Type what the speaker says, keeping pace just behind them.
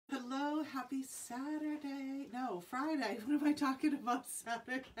happy Saturday. No, Friday. What am I talking about?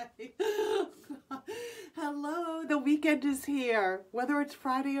 Saturday. Hello, the weekend is here, whether it's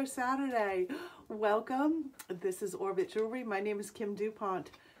Friday or Saturday. Welcome. This is Orbit Jewelry. My name is Kim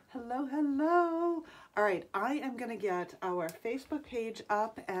Dupont. Hello, hello. All right, I am going to get our Facebook page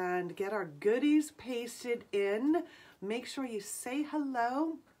up and get our goodies pasted in. Make sure you say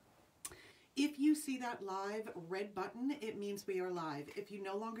hello. If you see that live red button, it means we are live. If you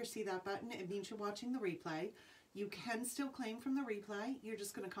no longer see that button, it means you're watching the replay. You can still claim from the replay. You're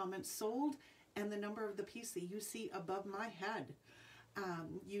just going to comment sold and the number of the piece that you see above my head.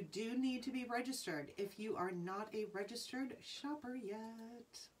 You do need to be registered if you are not a registered shopper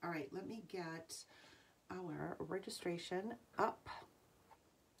yet. All right, let me get our registration up.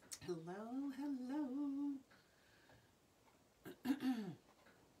 Hello, hello.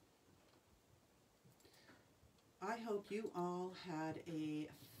 I hope you all had a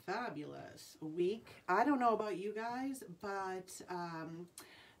fabulous week. I don't know about you guys, but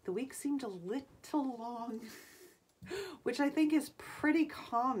the week seemed a little long, which I think is pretty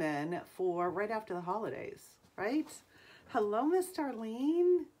common for right after the holidays, right? Hello, Miss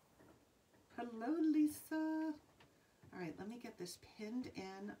Darlene. Hello, Lisa. All right, let me get this pinned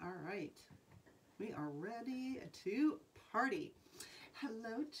in. All right, we are ready to party.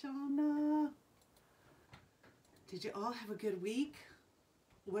 Hello, Jonna. Did you all have a good week?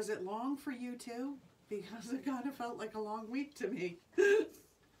 Was it long for you too? Because it kind of felt like a long week to me.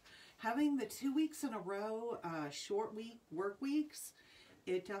 Having the 2 weeks in a row, short work weeks,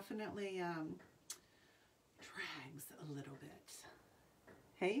 it definitely drags a little bit.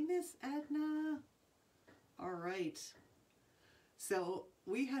 Hey, Miss Edna. All right. So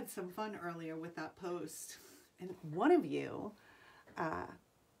we had some fun earlier with that post. And one of you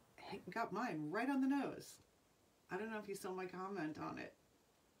got mine right on the nose. I don't know if you saw my comment on it.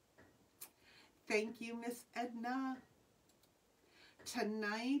 Thank you, Miss Edna.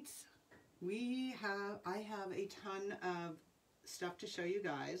 Tonight, I have a ton of stuff to show you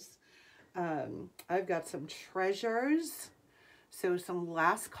guys. I've got some treasures, so some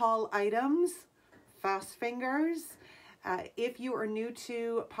last call items, fast fingers. If you are new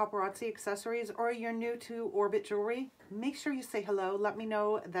to Paparazzi accessories or you're new to Orbit Jewelry, make sure you say hello. Let me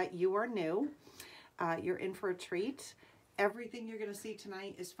know that you are new. You're in for a treat. Everything you're going to see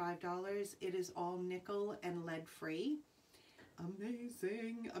tonight is $5. It is all nickel and lead free.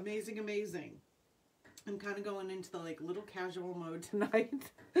 Amazing, amazing, amazing. I'm kind of going into the little casual mode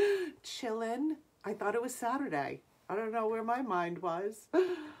tonight. Chillin'. I thought it was Saturday. I don't know where my mind was.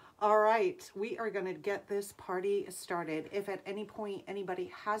 All right, we are going to get this party started. If at any point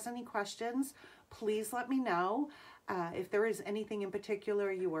anybody has any questions, please let me know. If there is anything in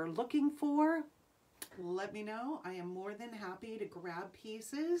particular you are looking for, let me know. I am more than happy to grab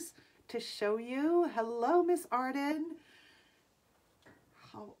pieces to show you. Hello, Miss Arden.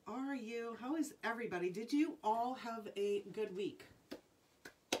 How are you? How is everybody? Did you all have a good week?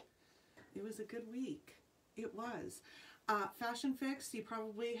 It was a good week. It was. Fashion Fix, you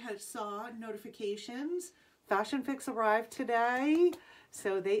probably saw notifications. Fashion Fix arrived today.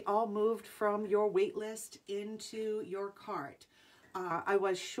 So they all moved from your wait list into your cart. I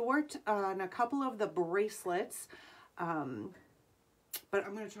was short on a couple of the bracelets, but I'm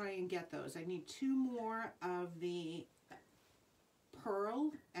going to try and get those. I need 2 more of the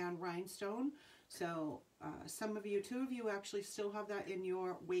pearl and rhinestone. So 2 of you actually still have that in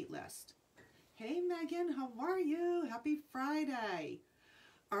your wait list. Hey, Megan, how are you? Happy Friday.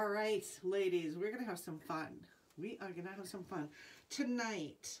 All right, ladies, we're going to have some fun. We are going to have some fun.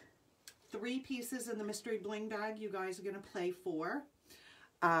 Tonight, 3 pieces in the mystery bling bag you guys are going to play for.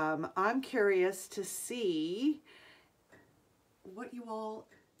 I'm curious to see what you all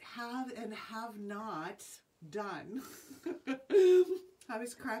have and have not done. I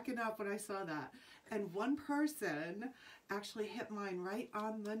was cracking up when I saw that. And one person actually hit mine right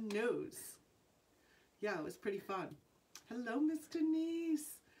on the nose. Yeah, it was pretty fun. Hello, Miss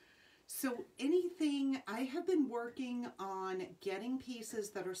Denise. So anything, I have been working on getting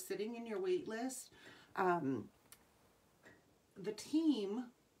pieces that are sitting in your wait list. The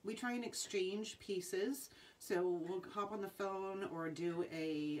team, we try and exchange pieces. So we'll hop on the phone or do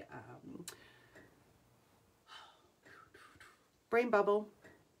a brain bubble,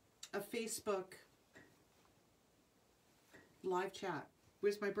 a Facebook live chat.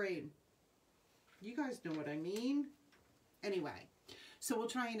 Where's my brain? You guys know what I mean. Anyway. So we'll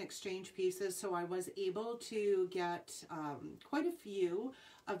try and exchange pieces. So I was able to get quite a few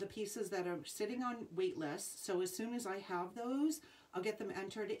of the pieces that are sitting on wait lists. So as soon as I have those, I'll get them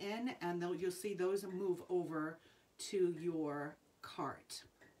entered in and you'll see those move over to your cart.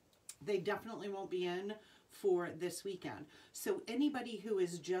 They definitely won't be in for this weekend. So anybody who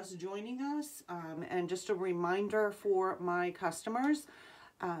is just joining us, and just a reminder for my customers,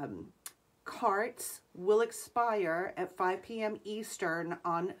 carts will expire at 5 p.m. Eastern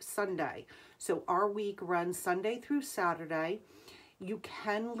on Sunday. So our week runs Sunday through Saturday. You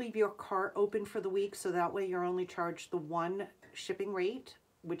can leave your cart open for the week, so that way you're only charged the one shipping rate,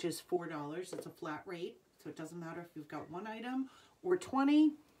 which is $4. It's a flat rate, so it doesn't matter if you've got one item or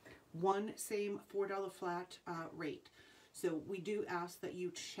 20, one same $4 flat rate. So we do ask that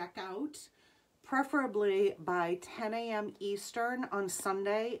you check out preferably by 10 a.m. Eastern on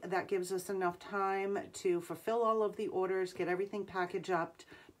Sunday. That gives us enough time to fulfill all of the orders, get everything packaged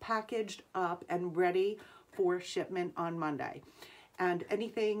up and ready for shipment on Monday. And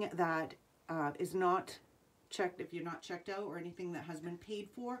anything that is not checked, if you're not checked out, or anything that has been paid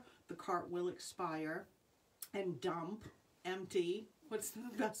for, the cart will expire and dump, empty, what's the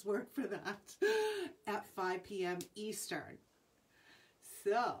best word for that, at 5 p.m. Eastern.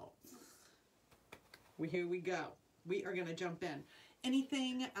 So, here we go. We are going to jump in.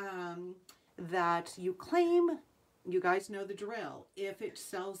 Anything that you claim, you guys know the drill. If it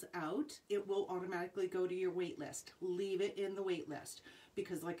sells out, it will automatically go to your wait list. Leave it in the wait list.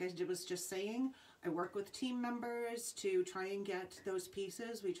 Because like I was just saying, I work with team members to try and get those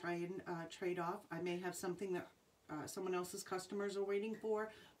pieces. We try and trade off. I may have something that someone else's customers are waiting for,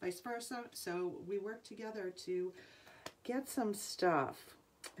 vice versa. So we work together to get some stuff.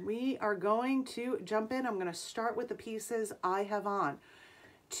 We are going to jump in. I'm going to start with the pieces I have on.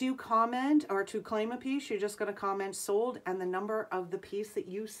 To comment or to claim a piece, you're just going to comment sold and the number of the piece that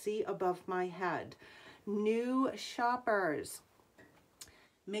you see above my head. New shoppers,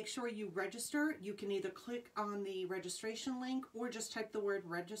 make sure you register. You can either click on the registration link or just type the word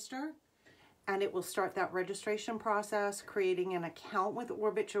register, and it will start that registration process, creating an account with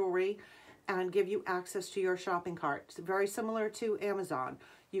Orbit Jewelry and give you access to your shopping cart. It's very similar to Amazon.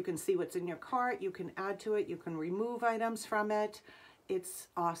 You can see what's in your cart, you can add to it, you can remove items from it. It's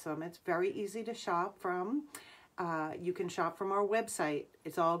awesome. It's very easy to shop from. You can shop from our website.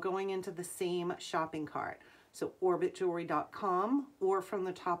 It's all going into the same shopping cart. So orbitjewelry.com, or from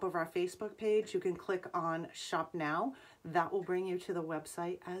the top of our Facebook page, you can click on Shop Now. That will bring you to the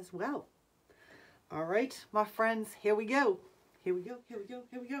website as well. All right, my friends, here we go. Here we go, here we go,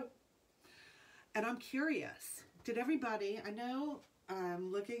 here we go. And I'm curious, did everybody, I know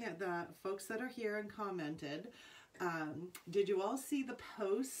looking at the folks that are here and commented, did you all see the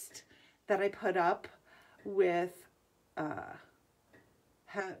post that I put up with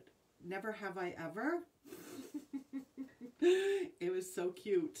Never Have I Ever? It was so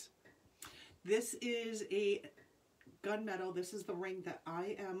cute. This is a gunmetal. This is the ring that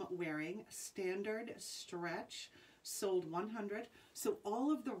I am wearing. Standard stretch, sold 100. So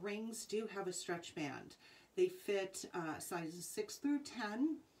all of the rings do have a stretch band. They fit sizes 6 through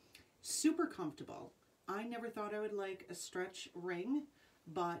 10. Super comfortable. I never thought I would like a stretch ring,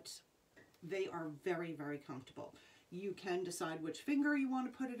 but they are very, very comfortable. You can decide which finger you want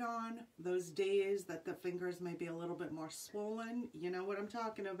to put it on. Those days that the fingers may be a little bit more swollen, you know what I'm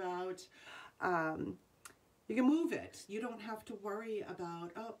talking about. You can move it. You don't have to worry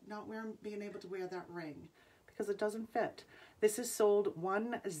about, oh, not being able to wear that ring, because it doesn't fit. This is sold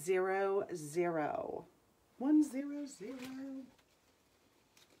 100. 100.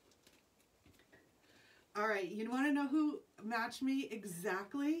 All right, you want to know who matched me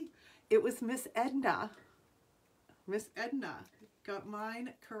exactly? It was Miss Edna. Miss Edna got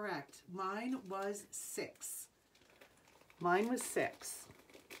mine correct. Mine was 6. Mine was 6.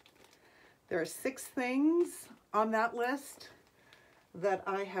 There are 6 things on that list that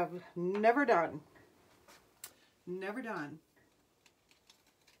I have never done. Never done.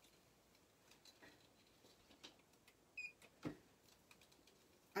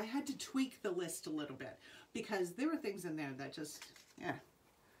 I had to tweak the list a little bit because there were things in there that just, yeah.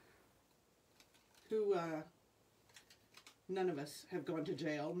 Who, none of us have gone to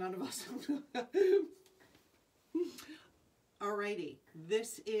jail. None of us. Alrighty,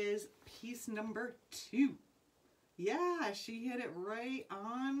 this is piece number 2. Yeah, she hit it right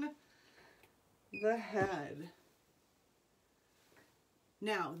on the head.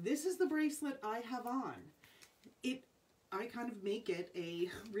 Now, this is the bracelet I have on. I kind of make it a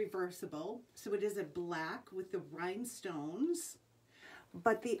reversible. So it is a black with the rhinestones.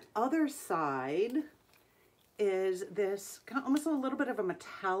 But the other side is this almost a little bit of a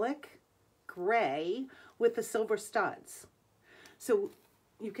metallic gray with the silver studs. So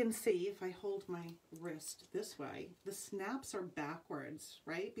you can see if I hold my wrist this way, the snaps are backwards,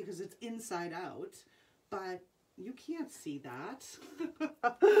 right? Because it's inside out, but you can't see that.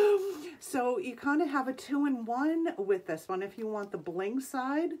 So you kind of have a 2-in-1 with this one. If you want the bling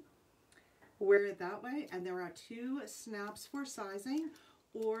side, wear it that way. And there are 2 snaps for sizing.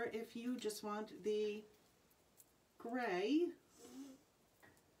 Or if you just want the gray,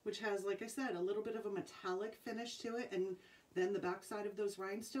 which has, like I said, a little bit of a metallic finish to it. And then the back side of those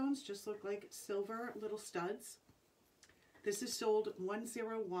rhinestones just look like silver little studs. This is sold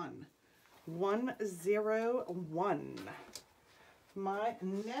 101. 101. My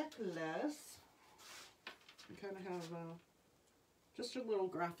necklace, I kind of have just a little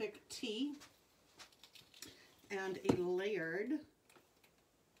graphic tee and a layered.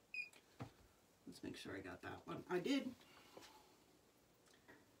 Let's make sure I got that one. I did.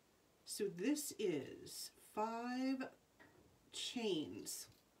 So this is 5 chains.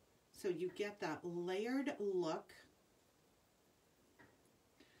 So you get that layered look.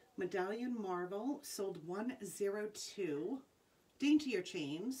 Medallion Marvel, sold 102. Daintier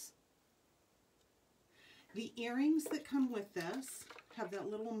chains. The earrings that come with this have that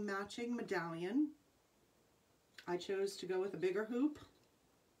little matching medallion. I chose to go with a bigger hoop.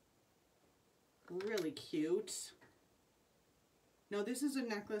 Really cute. Now this is a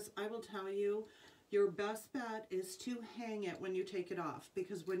necklace, I will tell you, your best bet is to hang it when you take it off,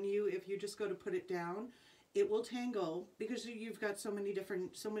 because if you just go to put it down, it will tangle because you've got so many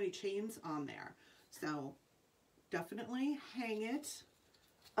chains on there. So definitely hang it.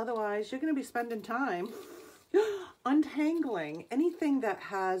 Otherwise, you're going to be spending time untangling anything that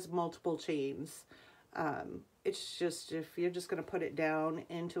has multiple chains. It's just, if you're just going to put it down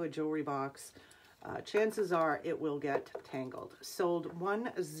into a jewelry box, chances are it will get tangled. Sold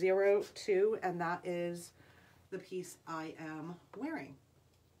 102, and that is the piece I am wearing.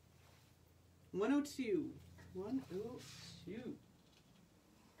 102. 102.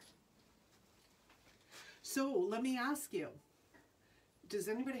 So let me ask you, does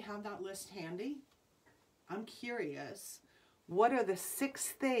anybody have that list handy? I'm curious. What are the 6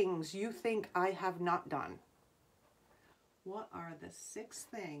 things you think I have not done? What are the 6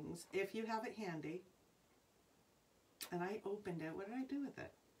 things, if you have it handy? And I opened it. What did I do with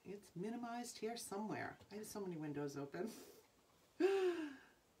it? It's minimized here somewhere. I have so many windows open.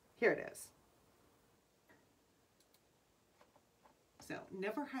 Here it is. So,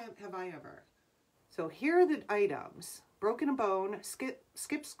 never have I ever. So here are the items. Broken a bone,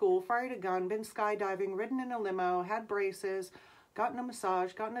 skipped school, fired a gun, been skydiving, ridden in a limo, had braces, gotten a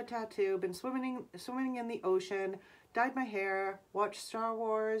massage, gotten a tattoo, been swimming in the ocean, dyed my hair, watched Star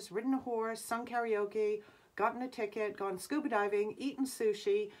Wars, ridden a horse, sung karaoke, gotten a ticket, gone scuba diving, eaten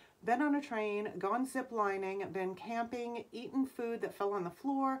sushi, been on a train, gone zip lining, been camping, eaten food that fell on the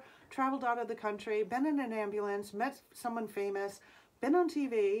floor, traveled out of the country, been in an ambulance, met someone famous, been on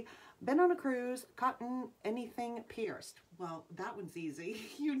TV, been on a cruise, gotten anything pierced. Well, that one's easy.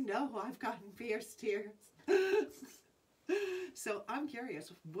 You know I've gotten pierced ears. So I'm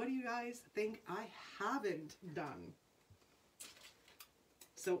curious, what do you guys think I haven't done?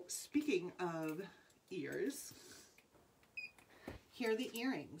 So speaking of ears, here are the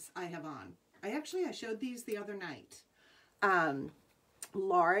earrings I have on. I showed these the other night.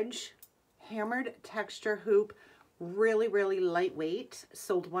 Large hammered texture hoop, really, really lightweight,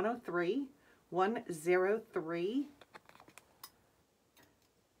 sold 103. 103.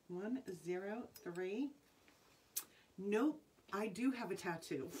 103. Nope, I do have a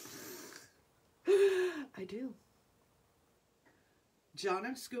tattoo. I do.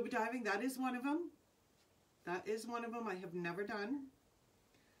 Jana scuba diving, that is one of them. That is one of them I have never done.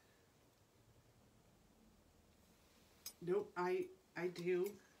 Nope, I do.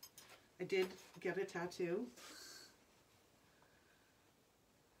 I did get a tattoo.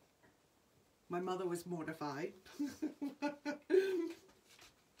 My mother was mortified.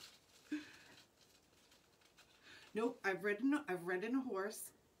 Nope, I've ridden a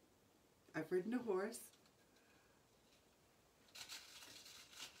horse. I've ridden a horse.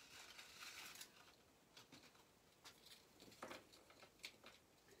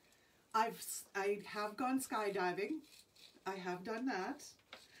 I have gone skydiving. I have done that.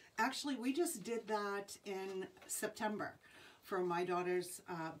 Actually, we just did that in September for my daughter's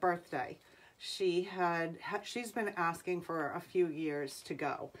birthday. She's been asking for a few years to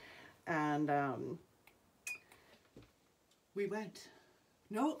go, and we went.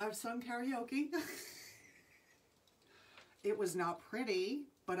 No, I've sung karaoke. It was not pretty,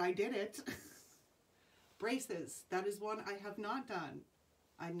 but I did it. Braces, that is one I have not done.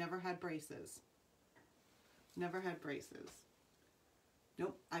 I never had braces. Never had braces.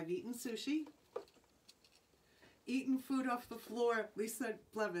 Nope, I've eaten sushi. Eaten food off the floor. Lisa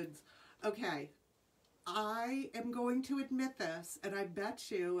Blevins. Okay, I am going to admit this, and I bet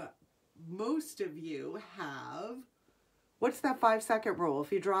you most of you have, what's that 5-second rule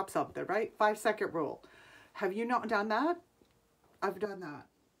if you drop something, right? 5-second rule. Have you not done that? I've done that.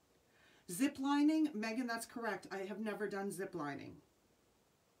 Zip lining, Megan, that's correct. I have never done zip lining.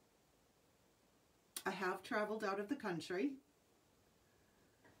 I have traveled out of the country.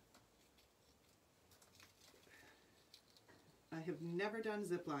 I have never done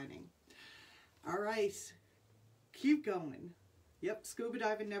zip lining. All right, keep going. Yep, scuba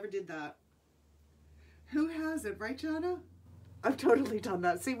diving, never did that. Who hasn't, right, Jana? I've totally done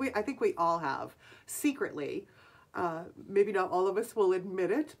that. See, I think we all have, secretly. Maybe not all of us will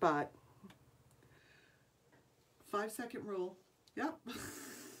admit it, but 5-second rule. Yep.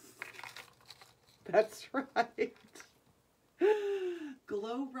 That's right.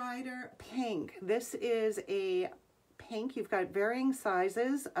 Glow Rider Pink. This is a pink. You've got varying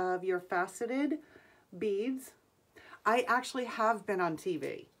sizes of your faceted beads. I actually have been on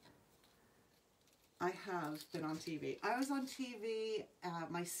TV. I have been on TV. I was on TV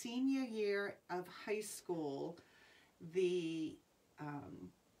my senior year of high school.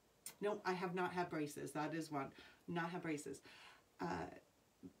 No, I have not had braces. That is one. Not had braces.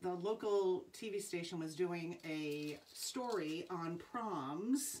 The local TV station was doing a story on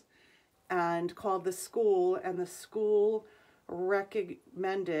proms and called The School, and the school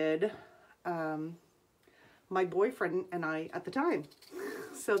recommended my boyfriend and I at the time.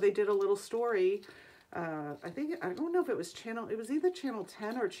 So they did a little story. I don't know if it was it was either channel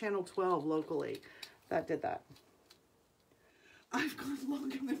 10 or channel 12 locally that did that. I've gone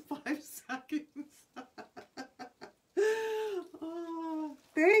longer than 5 seconds. Oh,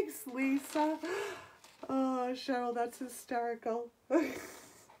 thanks, Lisa. Oh, Cheryl, that's hysterical.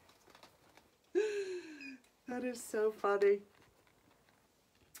 That is so funny.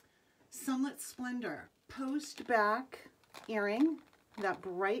 Sunlit Splendor. Post back earring. That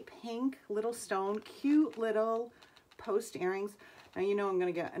bright pink little stone. Cute little post earrings. Now you know I'm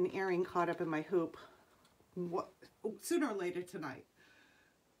going to get an earring caught up in my hoop. Sooner or later tonight.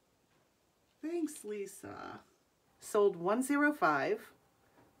 Thanks, Lisa. Sold 105.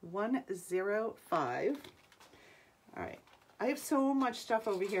 105. All right. I have so much stuff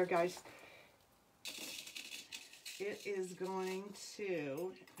over here, guys. It is going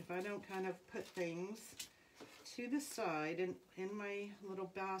to, if I don't kind of put things to the side in my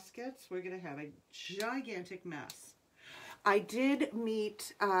little baskets, we're going to have a gigantic mess. I did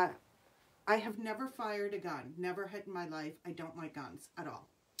meet, I have never fired a gun. Never hit in my life. I don't like guns at all.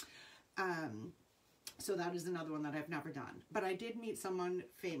 So that is another one that I've never done. But I did meet someone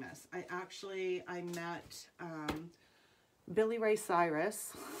famous. I met Billy Ray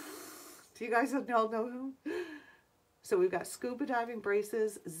Cyrus. Do you guys all know who? So we've got scuba diving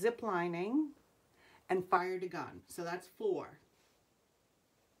braces, zip lining, and fired a gun. So that's 4.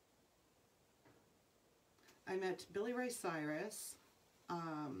 I met Billy Ray Cyrus. Where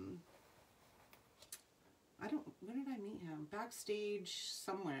did I meet him? Backstage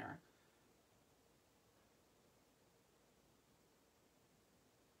somewhere.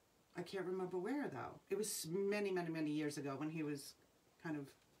 I can't remember where though. It was many, many, many years ago when he was kind of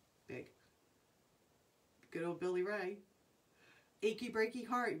big. Good old Billy Ray. Achy Breaky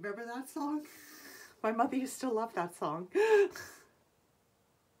Heart. Remember that song? My mother used to love that song.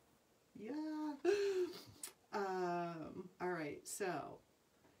 Yeah. All right. So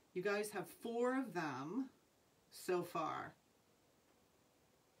you guys have 4 of them so far.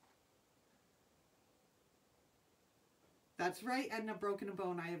 That's right, Edna, broken a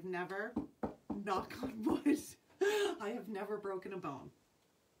bone. I have never, knock on wood, I have never broken a bone.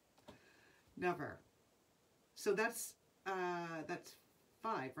 Never. So that's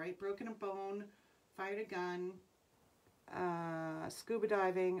 5, right? Broken a bone, fired a gun, scuba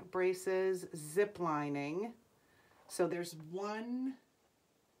diving, braces, zip lining. So there's one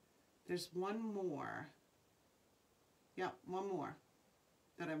more. Yeah, one more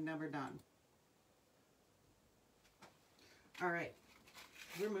that I've never done. All right,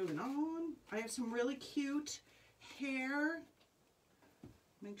 we're moving on. I have some really cute hair.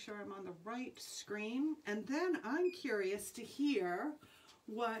 Make sure I'm on the right screen. And then I'm curious to hear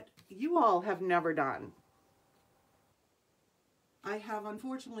what you all have never done. I have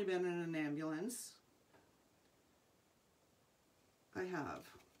unfortunately been in an ambulance. I have.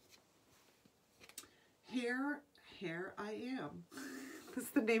 Here I Am. That's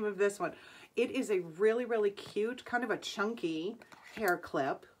the name of this one. It is a really, really cute, kind of a chunky hair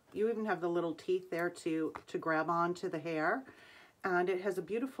clip. You even have the little teeth there to grab onto the hair. And it has a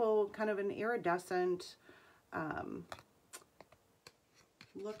beautiful, kind of an iridescent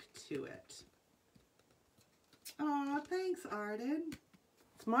look to it. Oh, thanks, Arden.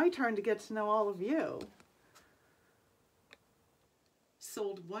 It's my turn to get to know all of you.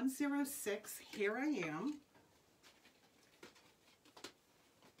 Sold 106, here I am.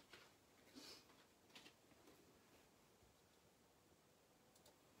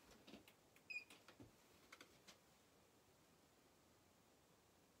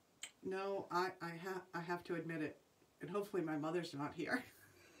 No, I have to admit it, and hopefully my mother's not here.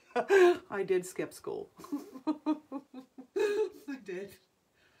 I did skip school. I did.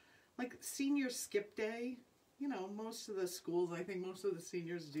 Like senior skip day, you know, most of the schools, I think most of the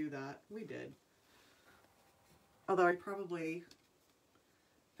seniors do that. We did. Although I've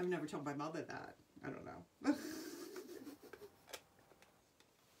never told my mother that. I don't know.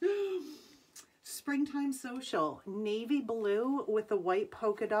 Springtime social, navy blue with the white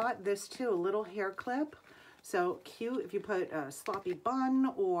polka dot. This too, a little hair clip. So cute if you put a sloppy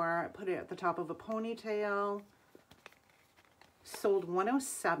bun or put it at the top of a ponytail. Sold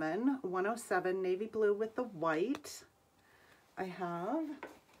 107, 107 navy blue with the white. I have,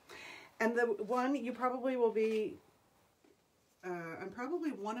 and the one you probably will be, I'm probably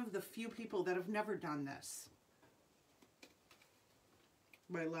one of the few people that have never done this.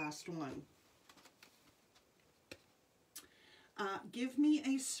 My last one. Give Me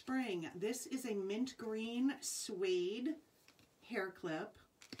a Spring. This is a mint green suede hair clip.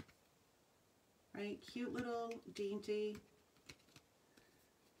 Right, cute little dainty.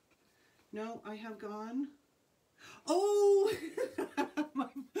 No, I have gone. Oh, my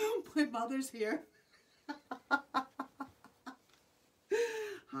mother's here. Hi,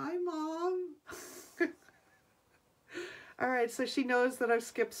 Mom. All right, so she knows that I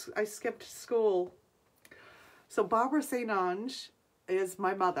skipped school. So Barbara St. Ange is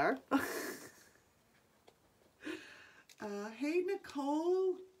my mother. Hey,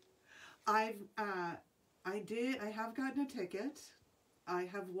 Nicole. I have gotten a ticket. I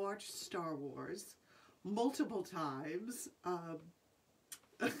have watched Star Wars multiple times.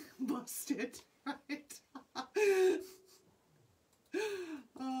 Busted, right?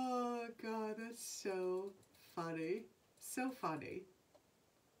 Oh, God, that's so funny. So funny.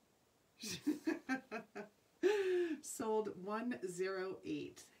 Sold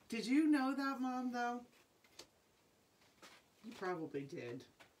 108. Did you know that, Mom, though? You probably did.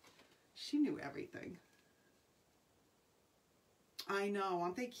 She knew everything. I know.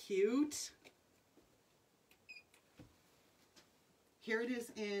 Aren't they cute? Here it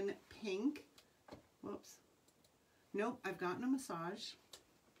is in pink. Whoops. Nope, I've gotten a massage.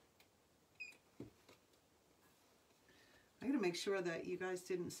 I gotta make sure that you guys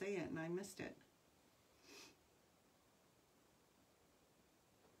didn't say it and I missed it.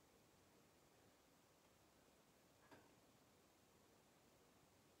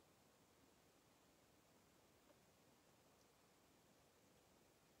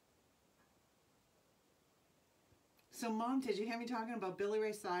 So, Mom, did you hear me talking about Billy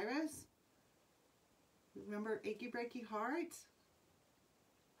Ray Cyrus? Remember Achy Breaky Heart?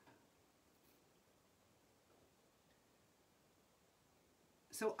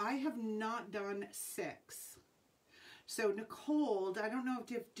 So I have not done 6. So Nicole, I don't know,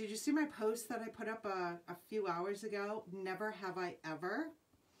 did you see my post that I put up a few hours ago? Never have I ever.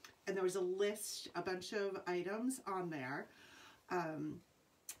 And there was a list, a bunch of items on there.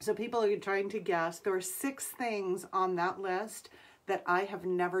 So people are trying to guess. There are 6 things on that list that I have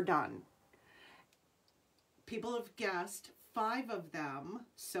never done. People have guessed 5 of them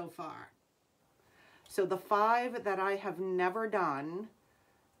so far. So the 5 that I have never done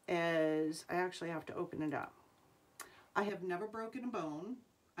is, I actually have to open it up. I have never broken a bone.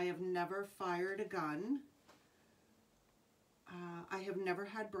 I have never fired a gun. I have never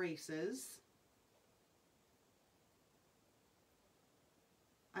had braces.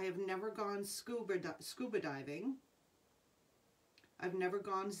 I have never gone scuba diving. I've never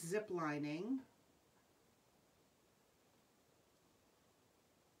gone zip lining.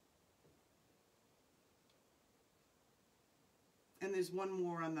 And there's one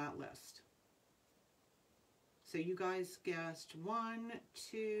more on that list. So you guys guessed 1,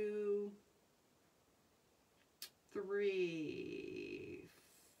 2, 3,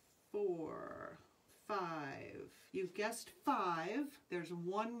 4, 5. You've guessed 5. There's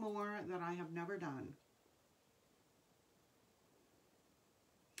one more that I have never done.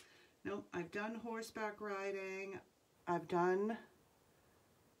 Nope, I've done horseback riding. I've done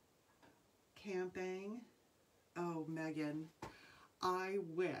camping. Oh, Megan, I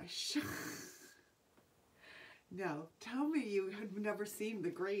wish. No, tell me you have never seen the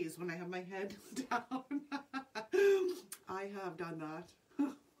grays when I have my head down. I have done that,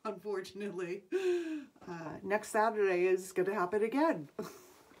 unfortunately. Next Saturday is going to happen again.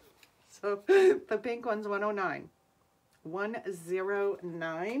 So the pink one's 109.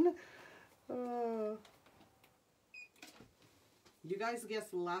 109. You guys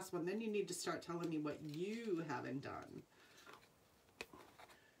guessed the last one. Then you need to start telling me what you haven't done.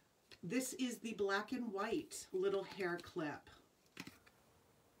 This is the black and white little hair clip.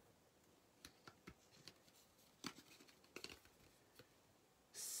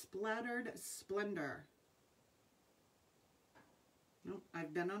 Splattered Splendor. Nope,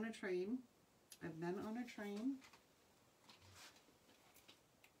 I've been on a train. I've been on a train.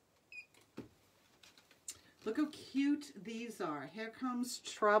 Look how cute these are. Here Comes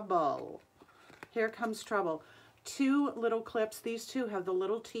Trouble. Here Comes Trouble. Two little clips. These two have the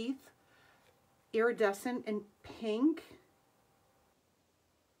little teeth. Iridescent and pink.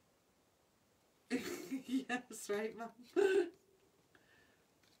 Yes, right, Mom?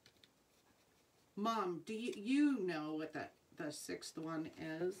 Mom, do you know what the sixth one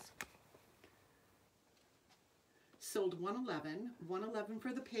is? Sold 111. 111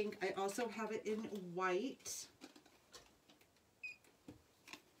 for the pink. I also have it in white.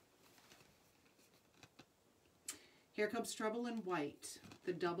 Here Comes Trouble in white.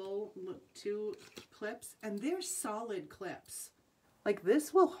 The double two clips. And they're solid clips. Like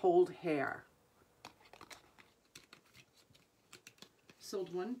this will hold hair.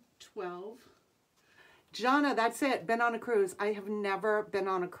 Sold 112. Jonna, that's it. Been on a cruise. I have never been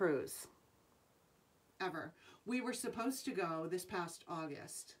on a cruise. Ever. We were supposed to go this past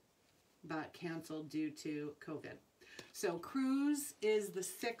August, but canceled due to COVID. So cruise is the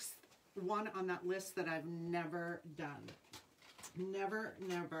sixth one on that list that I've never done. Never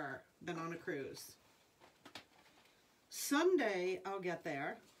been on a cruise. Someday I'll get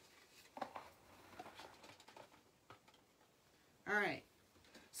there. All right.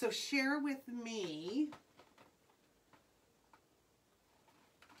 So share with me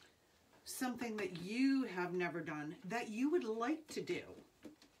something that you have never done that you would like to do.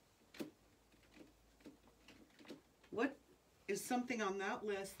 What is something on that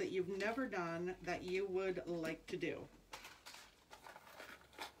list that you've never done that you would like to do?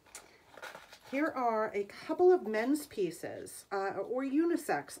 Here are a couple of men's pieces, or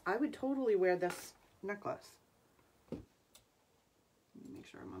unisex. I would totally wear this necklace. Make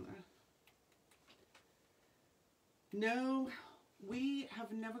sure I'm on there. No, we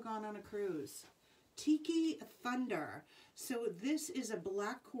have never gone on a cruise. Tiki Thunder. So this is a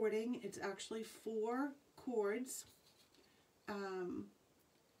black cording. It's actually 4 cords.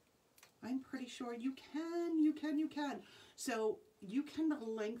 I'm pretty sure you can. So you can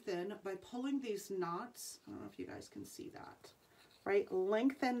lengthen by pulling these knots. I don't know if you guys can see that. Right?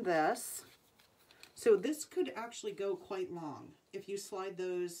 Lengthen this. So this could actually go quite long if you slide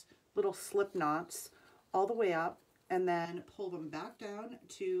those little slip knots all the way up and then pull them back down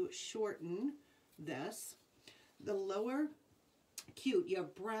to shorten this. The lower, cute, you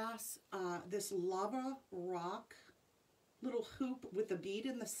have brass, this lava rock little hoop with a bead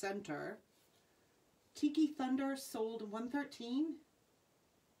in the center. Tiki Thunder sold 113.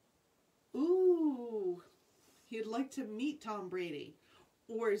 Ooh, you'd like to meet Tom Brady.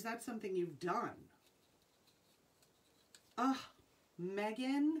 Or is that something you've done?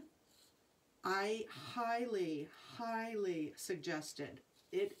 Megan, I highly suggested.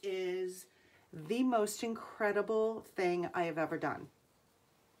 It is the most incredible thing I have ever done.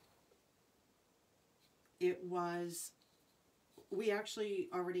 It was, we actually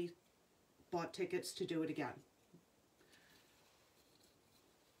already bought tickets to do it again.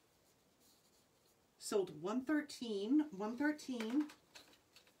 Sold 113. 113.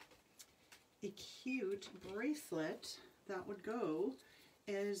 A cute bracelet that would go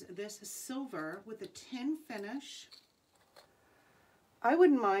is this silver with a tin finish. I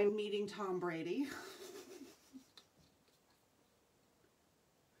wouldn't mind meeting Tom Brady.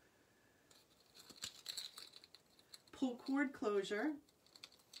 Pull cord closure.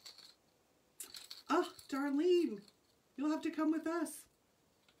 Oh, Darlene, you'll have to come with us.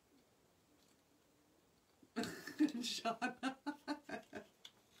 Shauna.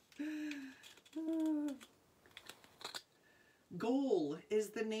 Goal is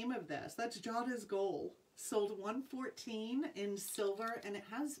the name of this. That's Jada's Goal. Sold 114 in silver, and it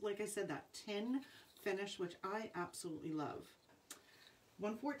has, like I said, that tin finish, which I absolutely love.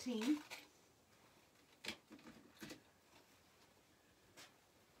 114.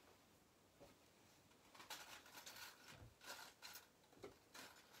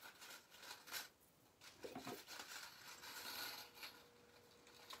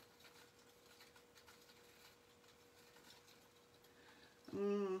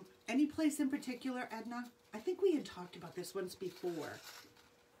 Any place in particular, Edna? I think we had talked about this once before.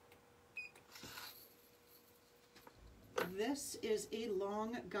 this is a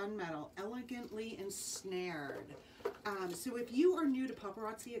long gunmetal, elegantly ensnared. So if you are new to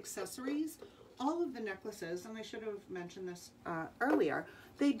Paparazzi accessories, all of the necklaces, and I should have mentioned this earlier,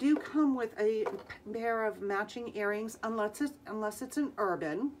 they do come with a pair of matching earrings unless it's an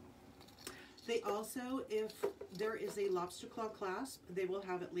urban. They also, if there is a lobster claw clasp, they will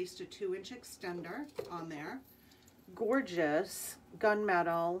have at least a 2-inch extender on there. Gorgeous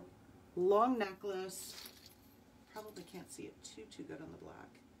gunmetal, long necklace. Probably can't see it too good on the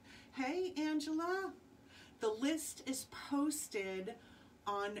black. Hey, Angela. The list is posted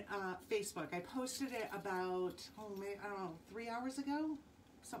on Facebook. I posted it about, I don't know, 3 hours ago?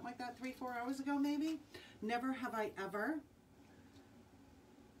 Something like that, 3-4 hours ago maybe? Never have I ever.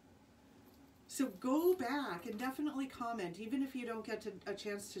 So go back and definitely comment, even if you don't get a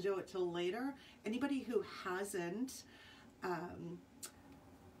chance to do it till later. Anybody who hasn't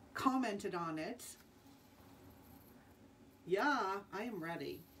commented on it, yeah, I am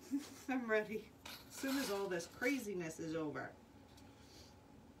ready. I'm ready. As soon as all this craziness is over.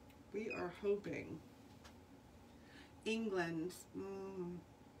 We are hoping. England.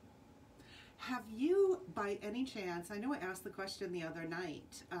 Have you, by any chance, I know I asked the question the other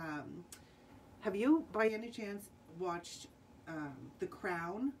night, have you, by any chance, watched The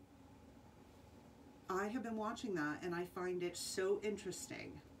Crown? I have been watching that, and I find it so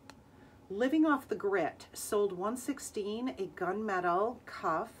interesting. Living Off the Grit, sold 116, a gunmetal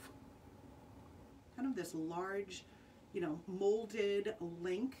cuff. Kind of this large, you know, molded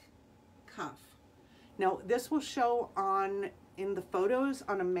link cuff. Now, this will show in the photos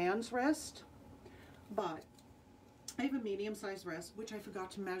on a man's wrist, but I have a medium-sized wrist, which I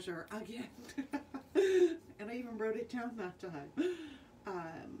forgot to measure again. And I even wrote it down that time.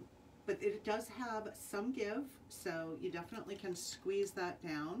 But it does have some give, so you definitely can squeeze that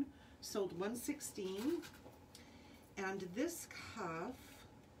down. Sold 116. And this cuff,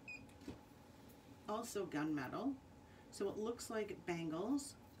 also gunmetal. So it looks like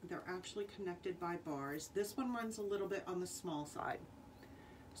bangles. They're actually connected by bars. This one runs a little bit on the small side.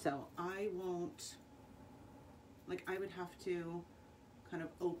 So I won't, like, I would have to kind of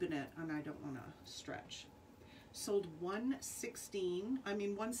open it, and I don't want to stretch. Sold 117,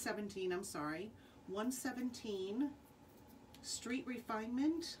 I'm sorry. 117, Street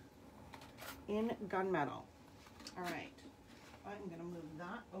Refinement in gunmetal. All right, I'm gonna move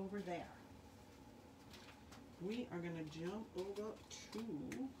that over there. We are gonna jump over to,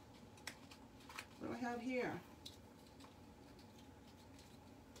 what do I have here?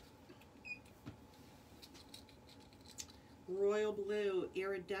 Royal blue,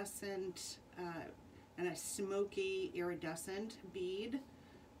 iridescent, and a smoky iridescent bead.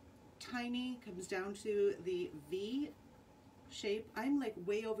 Tiny, comes down to the V shape. I'm like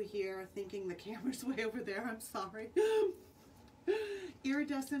way over here thinking the camera's way over there, I'm sorry.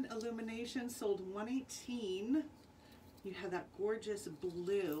 Iridescent illumination, sold 118. You have that gorgeous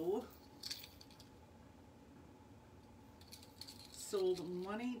blue. Sold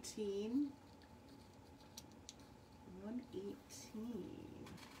 118. 118.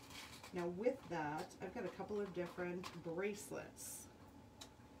 Now with that, I've got a couple of different bracelets.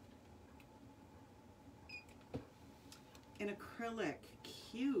 An acrylic,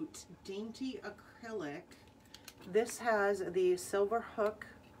 cute, dainty acrylic. This has the silver hook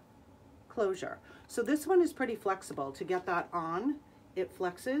closure. So this one is pretty flexible. To get that on, it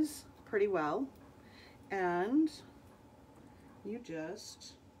flexes pretty well. And you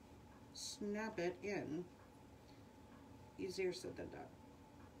just snap it in. Easier said than done.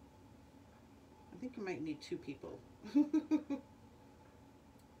 I think you might need 2 people.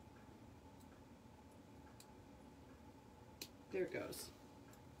 There it goes.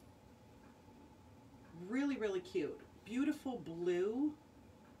 Really, really cute. Beautiful blue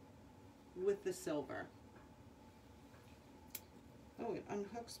with the silver. Oh, it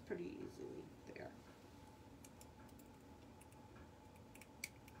unhooks pretty easily there.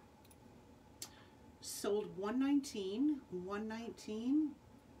 Sold 119, 119,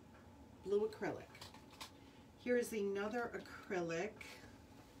 blue acrylic. Here's another acrylic,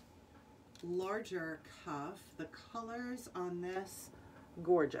 larger cuff. The colors on this,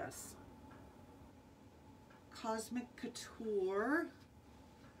 gorgeous. Cosmic Couture.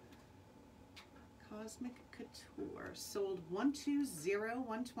 Cosmic Couture. Sold 120,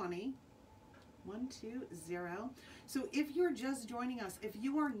 120. 120. So if you're just joining us, if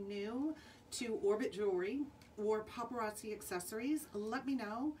you are new to Orbit Jewelry or Paparazzi accessories, let me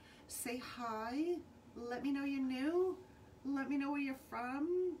know. Say hi. Let me know you're new. Let me know where you're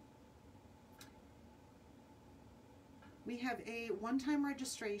from. We have a one-time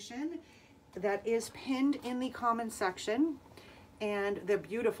registration. that is pinned in the comment section, and they're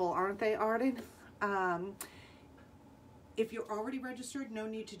beautiful, aren't they, Arden? If you're already registered, no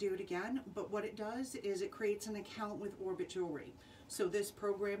need to do it again, but what it does is it creates an account with Orbit Jewelry. So this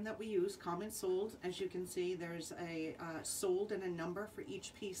program that we use, Comment Sold, as you can see, there's a sold and a number for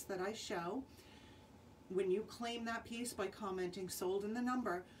each piece that I show. When you claim that piece by commenting sold and the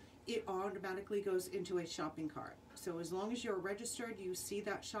number, it automatically goes into a shopping cart. So as long as you're registered, you see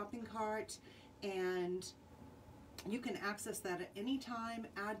that shopping cart, and you can access that at any time,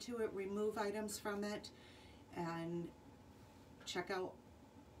 add to it, remove items from it, and check out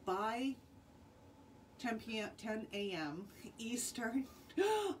by 10 a.m. Eastern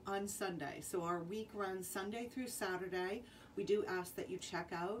on Sunday. So our week runs Sunday through Saturday. We do ask that you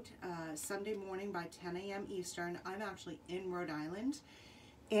check out Sunday morning by 10 a.m. Eastern. I'm actually in Rhode Island,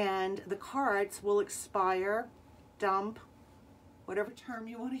 and the cards will expire, dump, whatever term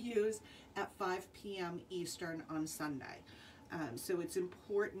you want to use, at 5 p.m. Eastern on Sunday. So it's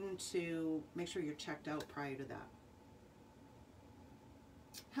important to make sure you're checked out prior to that.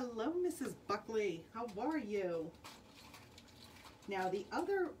 Hello, Mrs. Buckley. How are you? Now, the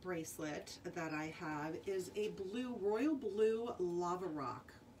other bracelet that I have is a blue, royal blue lava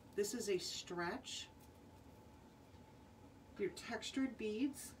rock. This is a stretch. Your textured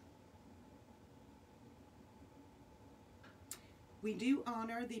beads. We do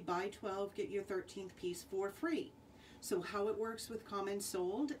honor the buy 12, get your 13th piece for free. So how it works with Comment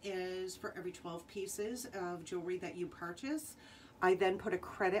Sold is for every 12 pieces of jewelry that you purchase, I then put a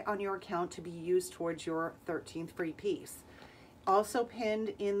credit on your account to be used towards your 13th free piece. Also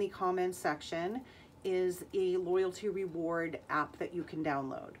pinned in the comments section is a loyalty reward app that you can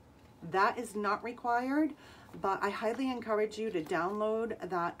download. That is not required, but I highly encourage you to download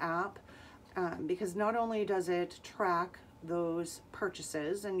that app because not only does it track those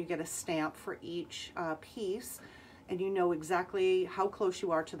purchases and you get a stamp for each piece and you know exactly how close you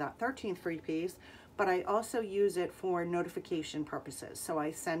are to that 13th free piece, but I also use it for notification purposes. So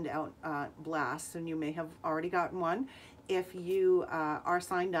I send out blasts, and you may have already gotten one if you are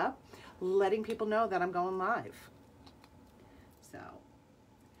signed up, letting people know that I'm going live. So,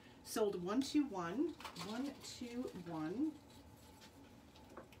 sold 121, 121.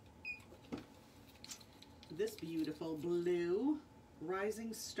 This beautiful blue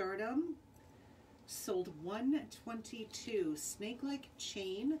Rising Stardom, sold 122. Snake-like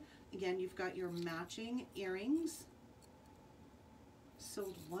chain. Again, you've got your matching earrings.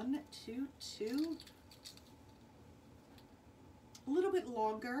 Sold 122. A little bit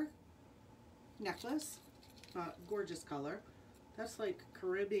longer necklace, gorgeous color. That's like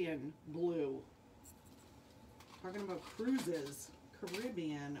Caribbean blue. Talking about cruises,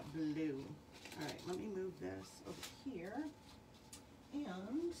 Caribbean blue. All right, let me move this over here.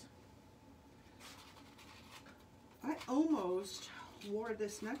 And I almost wore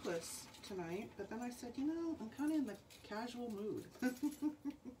this necklace tonight, but then I said, you know, I'm kind of in the casual mood.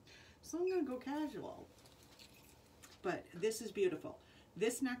 So I'm gonna go casual. But this is beautiful.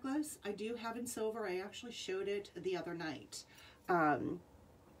 This necklace I do have in silver. I actually showed it the other night.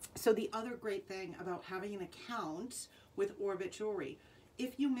 So the other great thing about having an account with Orbit Jewelry,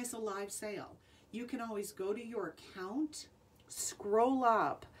 if you miss a live sale, you can always go to your account, scroll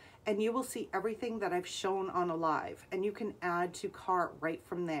up, and you will see everything that I've shown on a live, and you can add to cart right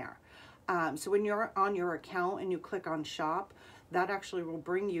from there. So when you're on your account and you click on shop, that actually will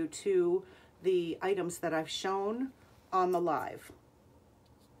bring you to the items that I've shown on the live.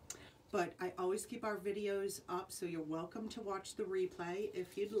 But I always keep our videos up, so you're welcome to watch the replay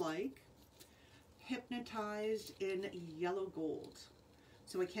if you'd like. Hypnotized in yellow gold.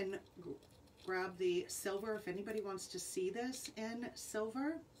 So I can grab the silver if anybody wants to see this in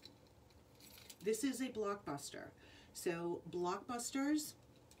silver. This is a blockbuster. So blockbusters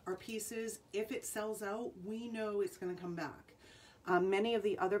are pieces, if it sells out, we know it's going to come back. Many of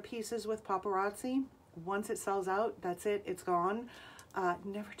the other pieces with Paparazzi, once it sells out, that's it, it's gone.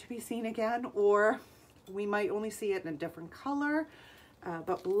 Never to be seen again, or we might only see it in a different color.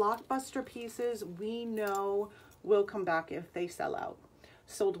 But blockbuster pieces, we know will come back if they sell out.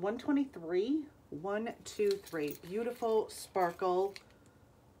 Sold 123, 123. Beautiful sparkle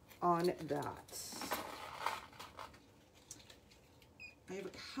on that. I have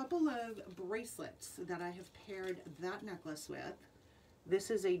a couple of bracelets that I have paired that necklace with. This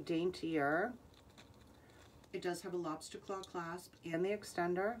is a daintier. It does have a lobster claw clasp and the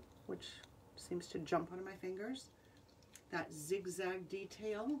extender, which seems to jump onto my fingers. That zigzag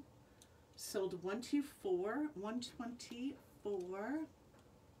detail. Sold 124, 124.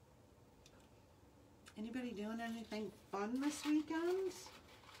 Anybody doing anything fun this weekend?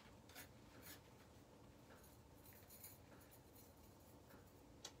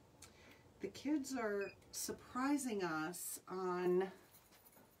 kids are surprising us on...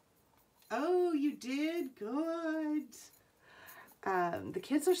 Oh, you did? Good. The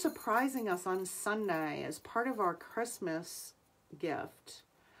kids are surprising us on Sunday as part of our Christmas gift.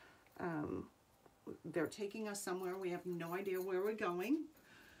 They're taking us somewhere. We have no idea where we're going.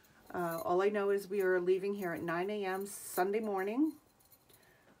 All I know is we are leaving here at 9 a.m. Sunday morning.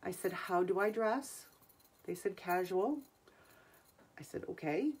 I said, how do I dress? They said casual. I said,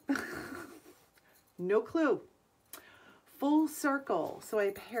 okay. No clue. Full circle. So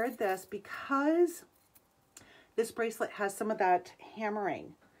I paired this because this bracelet has some of that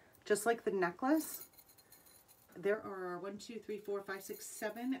hammering, just like the necklace. There are 1, 2, 3, 4, 5, 6,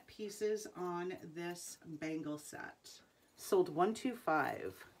 7 pieces on this bangle set. Sold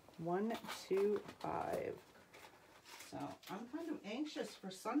 125. 125. So I'm kind of anxious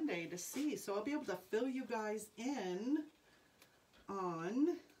for Sunday to see. So I'll be able to fill you guys in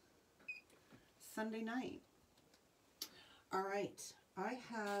on Sunday night. All right. I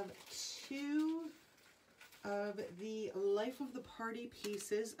have 2 of the Life of the Party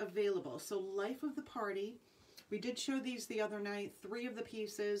pieces available. So Life of the Party, we did show these the other night. 3 of the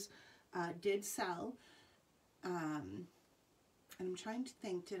pieces did sell. And I'm trying to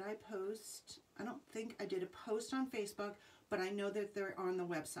think, did I post? I don't think I did a post on Facebook, but I know that they're on the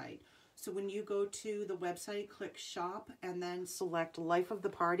website. So when you go to the website, click shop and then select Life of the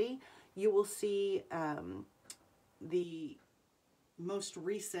Party, you will see the most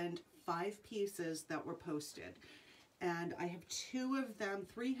recent 5 pieces that were posted. And I have 2 of them.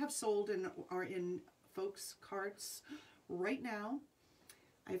 3 have sold and are in folks' carts right now.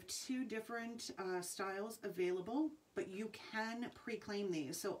 I have 2 different styles available, but you can pre-claim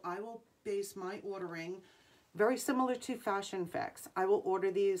these. So I will base my ordering very similar to Fashion Fix. I will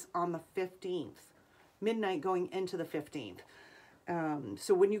order these on the 15th, midnight going into the 15th.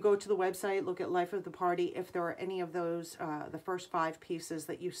 So when you go to the website, look at Life of the Party. If there are any of those, the first 5 pieces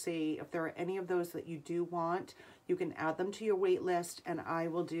that you see, if there are any of those that you do want, you can add them to your wait list and I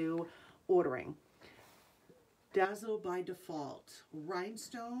will do ordering. Dazzle by Default.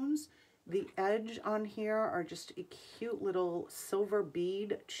 Rhinestones. The edge on here are just a cute little silver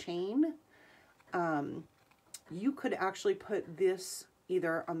bead chain. You could actually put this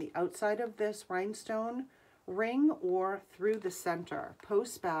either on the outside of this rhinestone ring or through the center.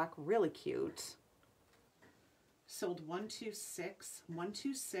 Post back, really cute. Sold 126.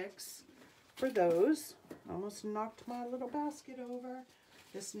 126 for those. Almost knocked my little basket over.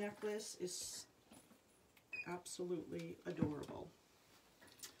 This necklace is absolutely adorable.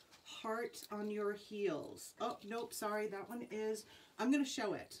 Heart on your heels. Oh, nope, sorry, that one is, I'm going to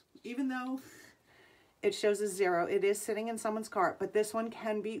show it. Even though it shows a 0, it is sitting in someone's cart, but this one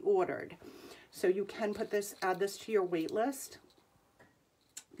can be ordered. So you can put this, add this to your wait list.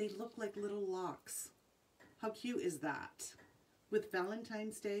 They look like little locks. How cute is that? With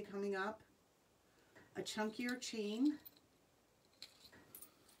Valentine's Day coming up, a chunkier chain.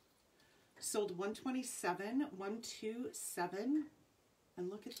 Sold 127, 127. And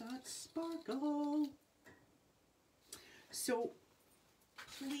look at that sparkle. So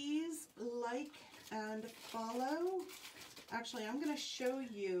please like and follow. Actually, I'm going to show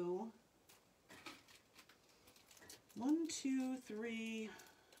you 1, 2, 3.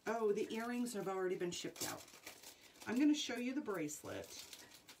 Oh, the earrings have already been shipped out. I'm going to show you the bracelet.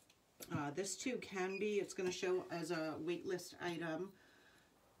 This too can be, it's going to show as a waitlist item.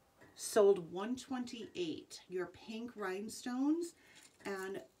 Sold 128. Your pink rhinestones.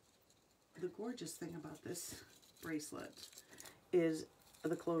 And the gorgeous thing about this bracelet is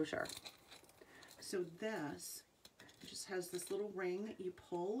the closure. So this just has this little ring that you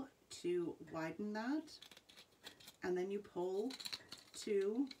pull to widen that, and then you pull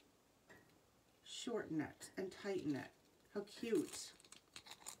to shorten it and tighten it. How cute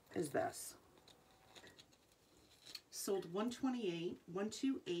is this? Sold 128,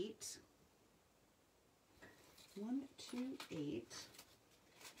 128, 128.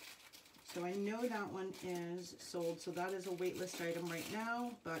 So I know that one is sold, so that is a waitlist item right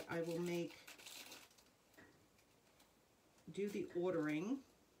now, but I will do the ordering.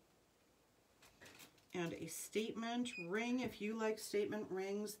 And a statement ring, if you like statement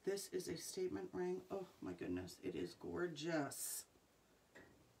rings, this is a statement ring. Oh my goodness, it is gorgeous.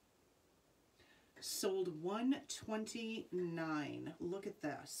 Sold 129. Look at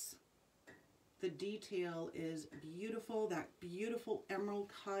this. The detail is beautiful. That beautiful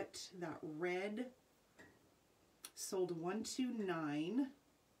emerald cut, that red. Sold 129.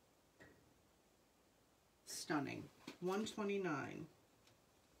 Stunning. 129.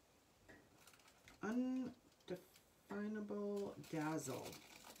 Undefinable dazzle.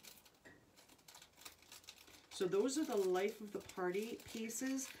 So those are the life of the party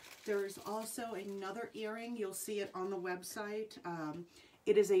pieces. There's also another earring. You'll see it on the website.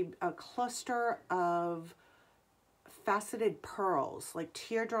 It is a cluster of faceted pearls, like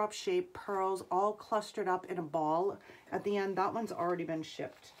teardrop shaped pearls, all clustered up in a ball at the end. That one's already been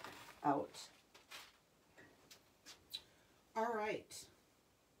shipped out. All right.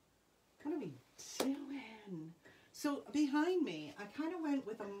 What are we doing? So behind me, I kind of went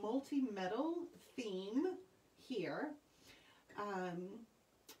with a multi-metal theme here.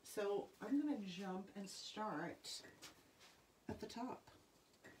 So I'm going to jump and start at the top.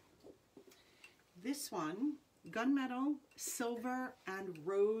 This one, gunmetal, silver, and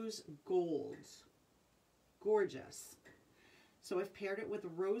rose gold. Gorgeous. So I've paired it with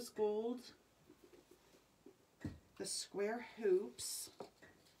rose gold, the square hoops,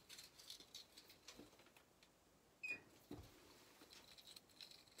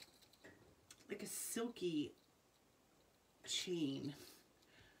 like a silky chain.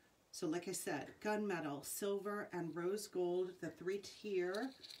 So like I said, gunmetal, silver, and rose gold, the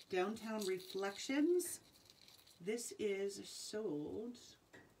 3-tier downtown reflections. This is sold,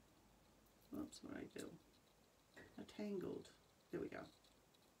 whoops, what did I do? A tangled, there we go.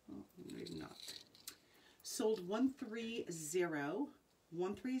 Oh, maybe not. Sold 130,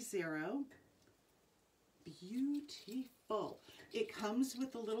 130. Beautiful. It comes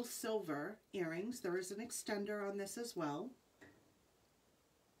with the little silver earrings. There is an extender on this as well.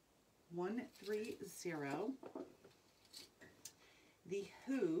 130. The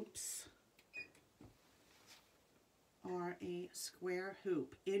hoops are a square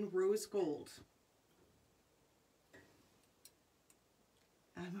hoop in rose gold.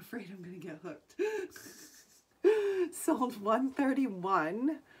 I'm afraid I'm going to get hooked. Sold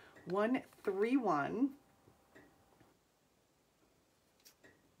 131, 131.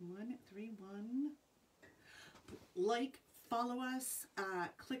 131. Like, follow us,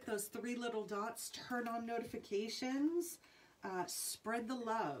 click those 3 little dots, turn on notifications, spread the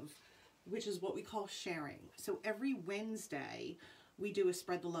love, which is what we call sharing. So every Wednesday we do a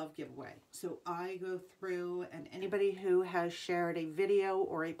spread the love giveaway. So I go through, and anybody who has shared a video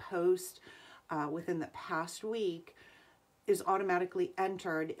or a post within the past week is automatically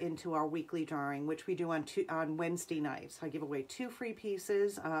entered into our weekly drawing, which we do on Wednesday nights. I give away 2 free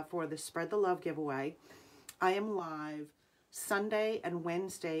pieces for the Spread the Love giveaway. I am live Sunday and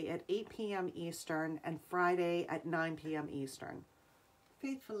Wednesday at 8 p.m. Eastern and Friday at 9 p.m. Eastern.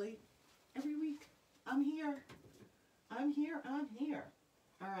 Faithfully, every week. I'm here. I'm here. I'm here.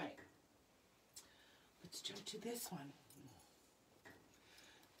 All right. Let's jump to this one.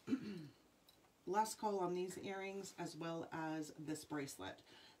 Last call on these earrings as well as this bracelet.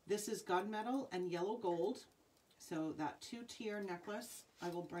 This is gunmetal and yellow gold. So that 2-tier necklace, I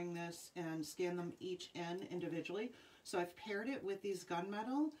will bring this and scan them each in individually. So I've paired it with these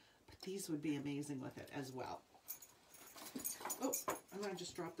gunmetal, but these would be amazing with it as well. Oh, I'm going to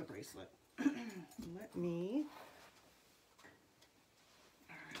just drop the bracelet. Let me...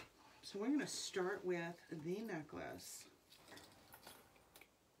 All right. So we're going to start with the necklace.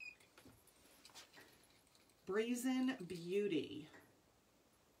 Brazen Beauty.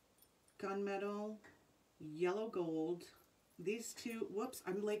 Gunmetal, yellow gold. These two, whoops,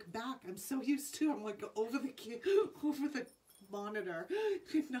 I'm like back. I'm so used to, I'm like over the monitor,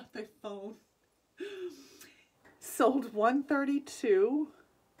 not the phone. Sold 132.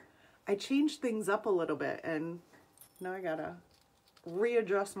 I changed things up a little bit and now I gotta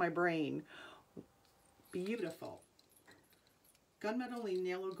readjust my brain. Beautiful. Gunmetal and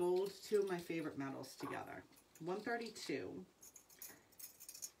yellow gold, 2 of my favorite metals together. 132.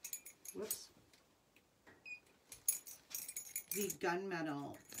 Whoops. The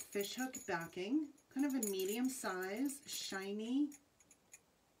gunmetal fishhook backing, kind of a medium size, shiny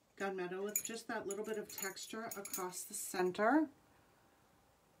gunmetal with just that little bit of texture across the center.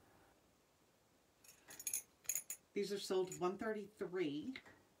 These are sold 133.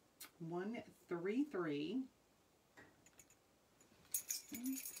 133.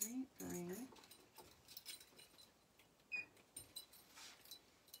 133.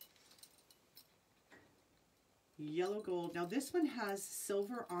 Yellow gold. Now this one has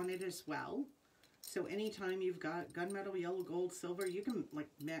silver on it as well. So anytime you've got gunmetal, yellow gold, silver, you can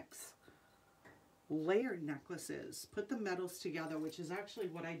like mix layered necklaces. Put the metals together, which is actually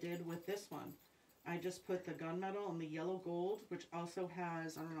what I did with this one. I just put the gunmetal and the yellow gold, which also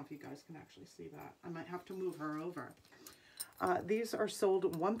has, I don't know if you guys can actually see that. I might have to move her over. These are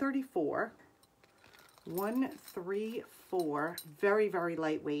sold 134. 134. Very, very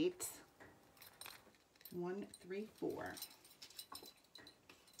lightweight. 134.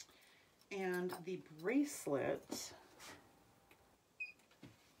 And the bracelet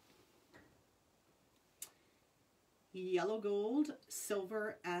yellow gold,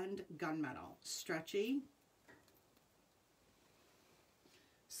 silver, and gunmetal. Stretchy.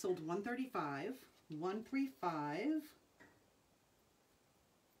 Sold $135. $135.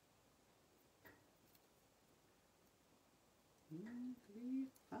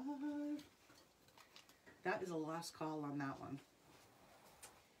 That is a last call on that one.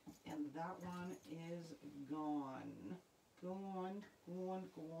 And that one is gone. Gone.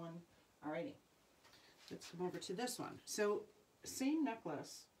 Alrighty. Let's come over to this one. So, same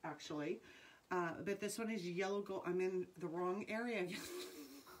necklace, actually. But this one is yellow gold. I'm in the wrong area.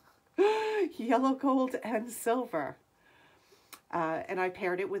 Yellow gold and silver. And I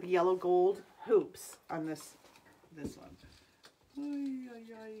paired it with yellow gold hoops on this one. Ay, ay,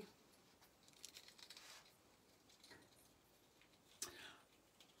 ay.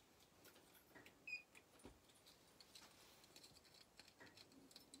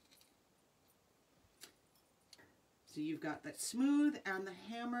 So you've got that smooth and the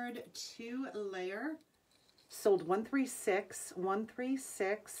hammered 2-layer. Sold $136.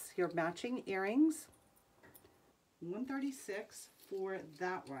 $136. Your matching earrings. $136 for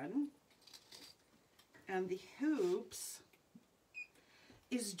that one. And the hoops.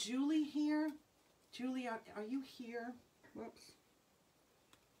 Is Julie here? Julie, are you here? Whoops.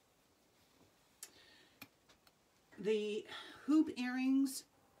 The hoop earrings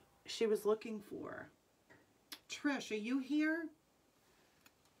she was looking for. Trish, are you here?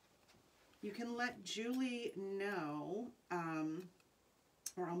 You can let Julie know,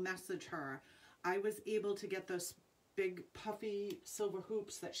 or I'll message her. I was able to get those big puffy silver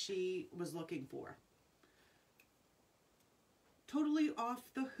hoops that she was looking for. Totally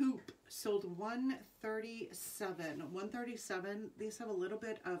off the hoop. Sold $137. $137. These have a little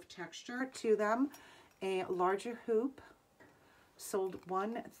bit of texture to them. A larger hoop. Sold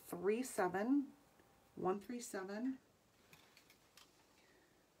 $137. $137.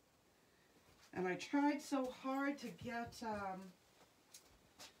 And I tried so hard to get,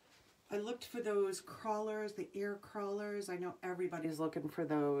 I looked for those crawlers, the ear crawlers. I know everybody's looking for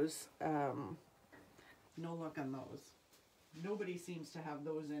those. No luck on those. Nobody seems to have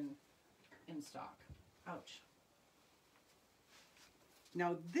those in stock. Ouch.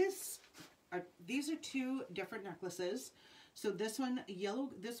 Now these are two different necklaces. So this one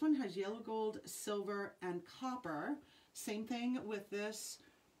has yellow gold, silver, and copper. Same thing with this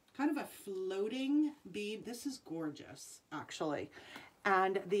kind of a floating bead. This is gorgeous, actually.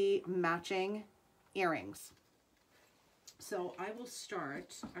 And the matching earrings. So I will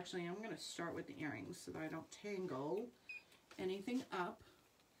start, actually I'm going to start with the earrings so that I don't tangle anything up.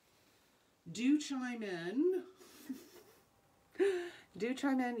 Do chime in. Do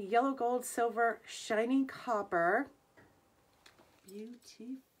chime in. Yellow gold, silver, shiny copper.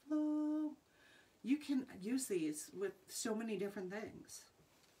 Beautiful. You can use these with so many different things.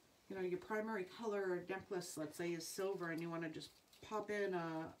 You know, your primary color necklace, let's say, is silver, and you want to just pop in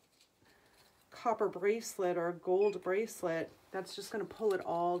a copper bracelet or a gold bracelet. That's just going to pull it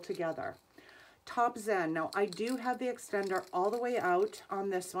all together. Top Zen. Now, I do have the extender all the way out on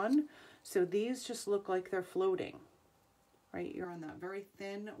this one, so these just look like they're floating. Right? You're on that very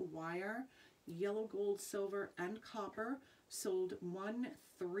thin wire. Yellow, gold, silver, and copper. Sold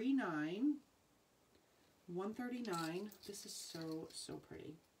 $139. $139. This is so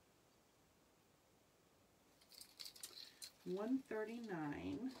pretty.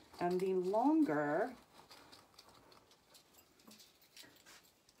 $139. And the longer,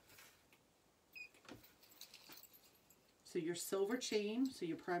 so your silver chain, so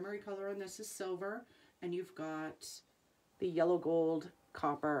your primary color on this is silver, and you've got the yellow, gold,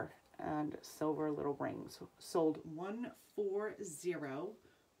 copper, and silver little rings. Sold $140.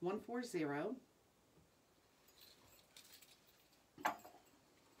 $140.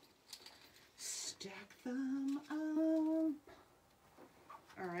 Stack them up.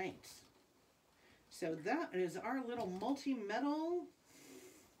 All right. So that is our little multi-metal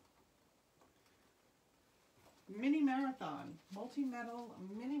mini marathon. Multi-metal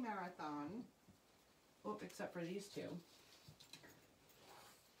mini marathon. Oh, except for these two.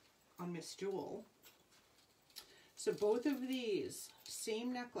 On Miss Jewel. So both of these,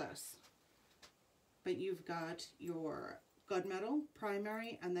 same necklace, but you've got your gunmetal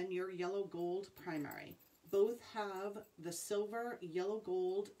primary and then your yellow gold primary. Both have the silver, yellow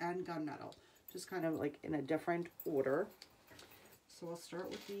gold, and gunmetal, just kind of like in a different order. So I'll start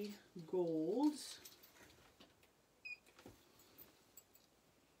with the gold.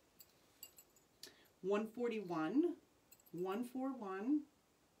 $141. $141.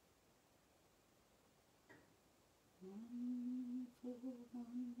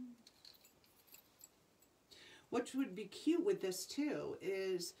 What would be cute with this too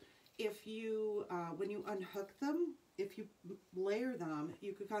is if you, when you unhook them, if you layer them,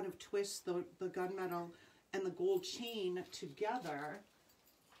 you could kind of twist the gunmetal and the gold chain together,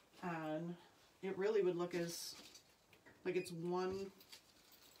 and it really would look as like it's one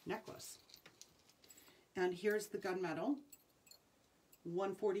necklace. And here's the gunmetal,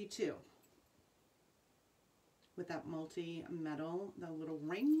 142, with that multi-metal, the little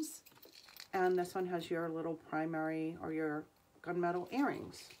rings. And this one has your little primary or your gunmetal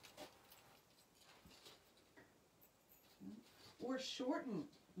earrings. Or shorten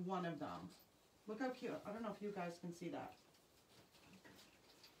one of them. Look how cute. I don't know if you guys can see that.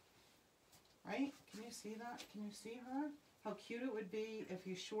 Right? Can you see that? Can you see her? How cute it would be if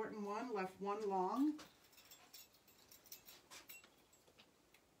you shorten one, left one long.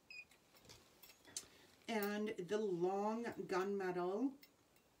 And the long gunmetal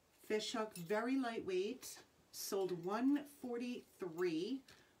fishhook, very lightweight, sold 143.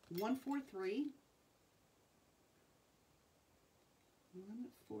 143.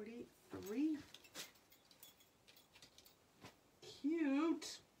 143.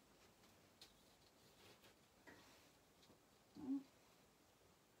 Cute.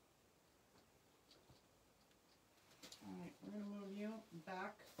 All right, we're going to move you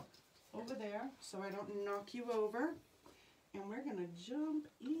back over there so I don't knock you over. And we're going to jump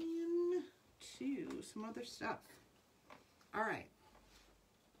into some other stuff. All right.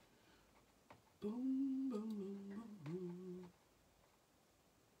 Boom, boom, boom, boom, boom.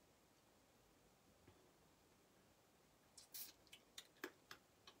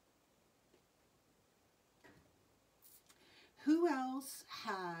 Who else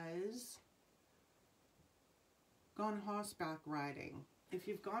has gone horseback riding? If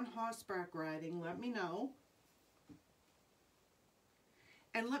you've gone horseback riding, let me know.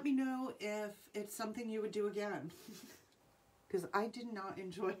 And let me know if it's something you would do again. Because I did not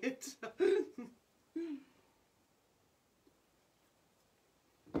enjoy it.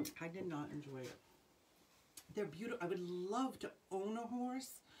 I did not enjoy it. They're beautiful. I would love to own a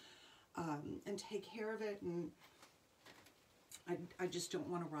horse and take care of it, and I just don't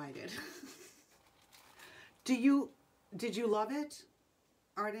want to ride it. Did you love it,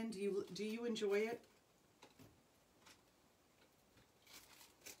 Arden? Do you enjoy it?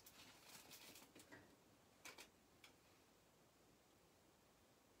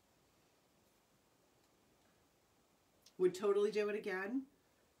 Would totally do it again?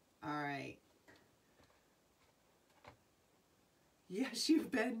 All right. Yes,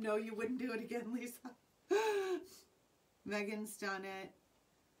 you've been. No, you wouldn't do it again, Lisa. Megan's done it.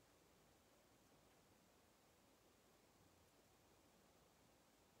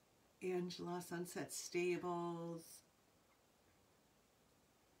 Angela, Sunset Stables.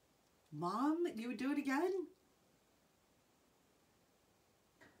 Mom, you would do it again?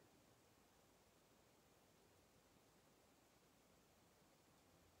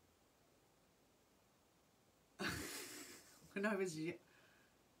 When I was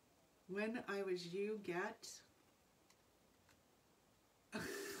you get,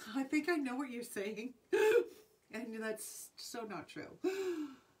 I think I know what you're saying, and that's so not true.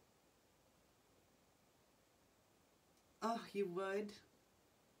 Oh, you would?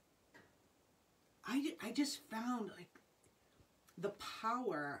 I just found like the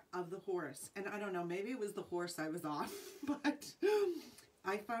power of the horse, and I don't know, maybe it was the horse I was on, but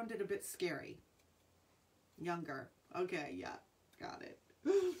I found it a bit scary. Younger. Okay, yeah, got it.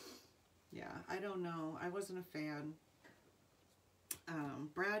 Yeah, I don't know. I wasn't a fan.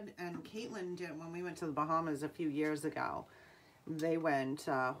 Brad and Caitlin did when we went to the Bahamas a few years ago. They went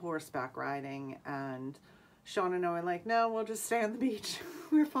horseback riding, and Sean and I were like, no, we'll just stay on the beach.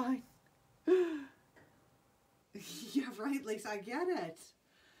 We're fine. Yeah, right, Lisa, I get it.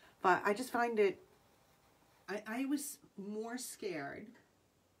 But I just find it, I was more scared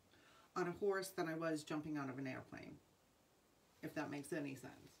on a horse than I was jumping out of an airplane, if that makes any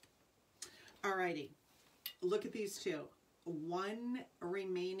sense. Alrighty, look at these two. One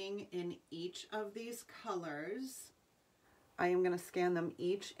remaining in each of these colors. I am going to scan them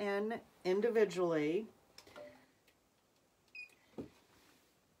each in individually.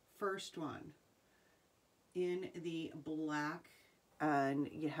 First one in the black, and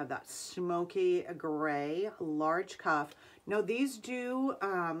you have that smoky gray large cuff. Now these do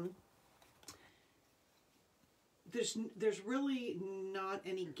there's really not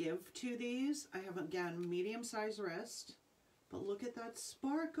any give to these. I have, again, medium size wrist, but look at that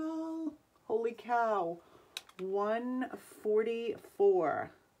sparkle. Holy cow.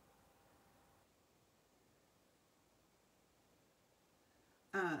 144.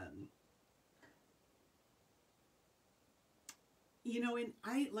 You know, and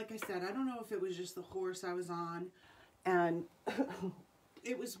like I said, I don't know if it was just the horse I was on, and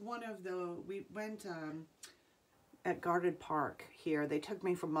it was one of we went at Guarded Park here. They took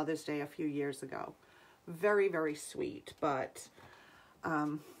me for Mother's Day a few years ago. Very, very sweet, but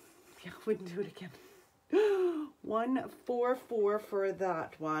yeah, wouldn't do it again. 144 for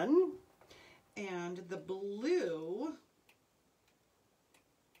that one. And the blue,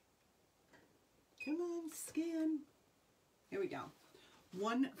 come on, scan. Here we go.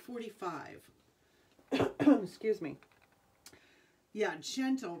 145. Excuse me. Yeah,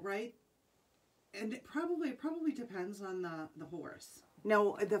 gentle, right? And it probably depends on the horse.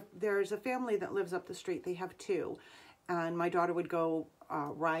 No, there's a family that lives up the street. They have two. And my daughter would go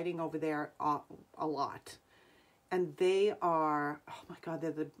riding over there a lot. And they are, oh my God,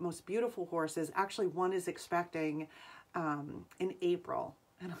 they're the most beautiful horses. Actually, one is expecting in April.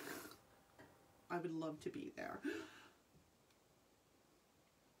 And I would love to be there.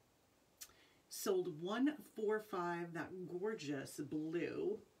 Sold 145, that gorgeous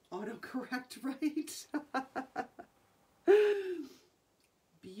blue. Autocorrect, right?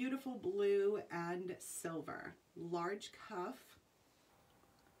 Beautiful blue and silver. Large cuff.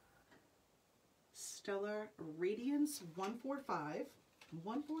 Stellar Radiance 145.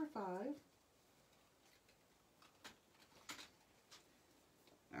 145.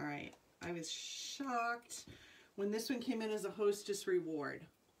 All right. I was shocked when this one came in as a hostess reward.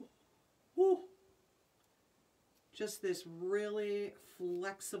 Woo. Just this really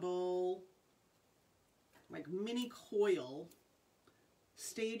flexible, like mini coil,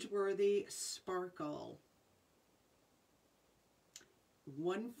 stage-worthy sparkle.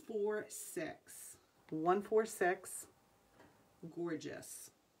 146. 146. Gorgeous.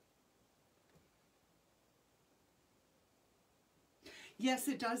 Yes,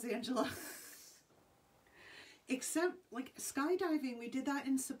 it does, Angela. Except, like, skydiving, we did that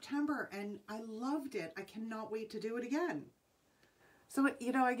in September, and I loved it. I cannot wait to do it again. So,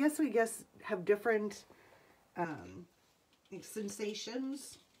 you know, I guess we have different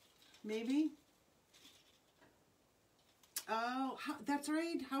sensations, maybe. Oh, that's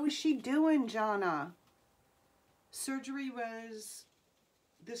right. How is she doing, Jana? Surgery was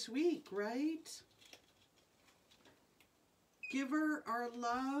this week, right? Give her our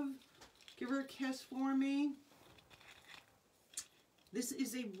love. Give her a kiss for me. This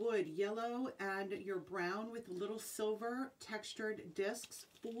is a wood, yellow and your brown with little silver textured discs.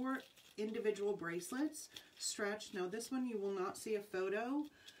 4 individual bracelets. Stretched. Now this one you will not see a photo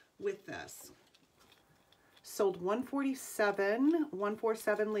with this. Sold 147.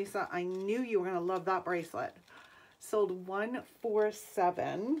 147, Lisa. I knew you were going to love that bracelet. Sold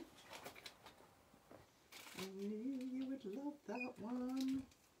 147. I knew you would love that one.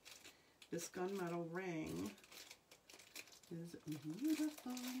 This gunmetal ring is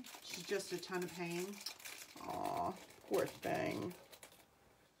beautiful. She's just a ton of pain. Aw, poor thing.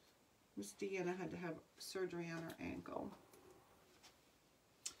 Miss Deanna had to have surgery on her ankle.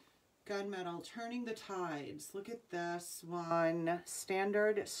 Gunmetal, Turning the Tides. Look at this one.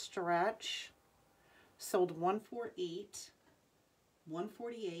 Standard stretch. Sold 148.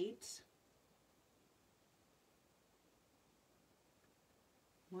 148.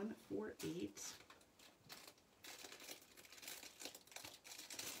 148.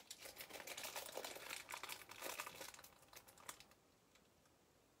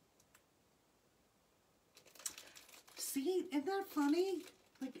 See, isn't that funny?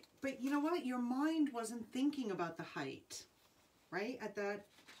 Like, but you know what? Your mind wasn't thinking about the height, right? At that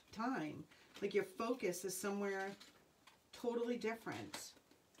time. Like your focus is somewhere totally different.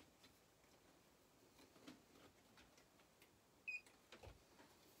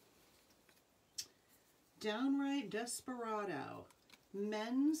 Downright Desperado.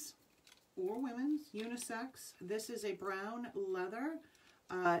 Men's or women's, unisex. This is a brown leather.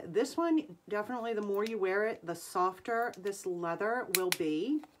 This one, definitely the more you wear it, the softer this leather will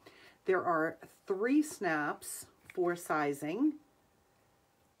be. There are 3 snaps for sizing,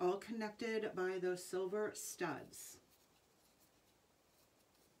 all connected by those silver studs.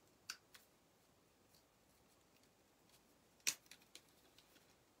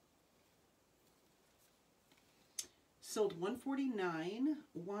 Sold 149,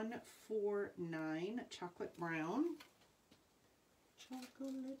 149, chocolate brown.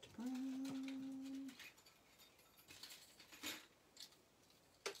 Chocolate brown.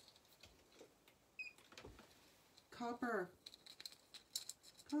 Copper.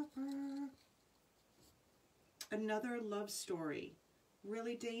 Copper. Another love story.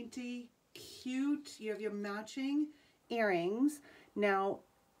 Really dainty, cute. You have your matching earrings. Now,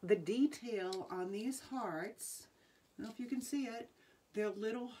 the detail on these hearts, I don't know if you can see it, they're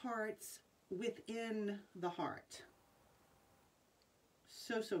little hearts within the heart.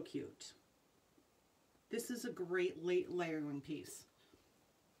 So, so cute. This is a great late layering piece.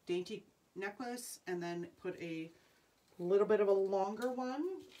 Dainty necklace, and then put a little bit of a longer one,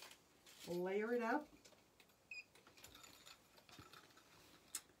 layer it up,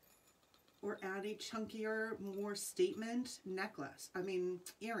 or add a chunkier, more statement necklace,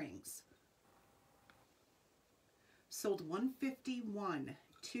 earrings. Sold $151.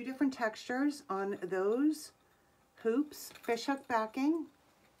 2 different textures on those hoops, fishhook backing.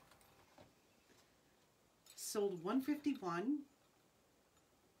 Sold $151.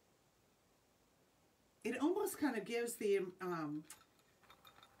 It almost kind of gives the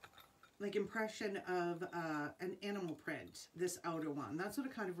like impression of an animal print, this outer one. That's what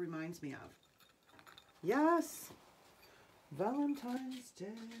it kind of reminds me of. Yes, Valentine's Day.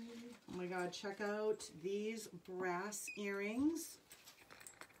 Oh my God, check out these brass earrings.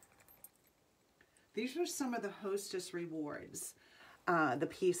 These are some of the Hostess rewards, the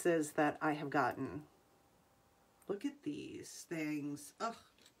pieces that I have gotten. Look at these things. Ugh.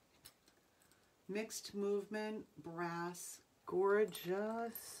 Mixed movement, brass,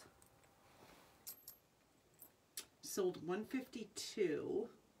 gorgeous. Sold $152.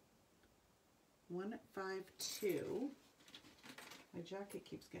 $152. My jacket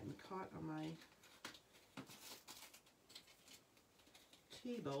keeps getting caught on my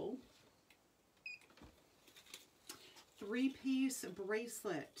table. 3-piece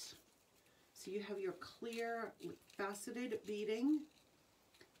bracelet. So you have your clear faceted beading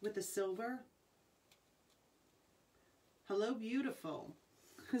with the silver. Hello Beautiful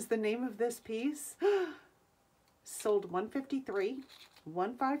is the name of this piece. Sold $153.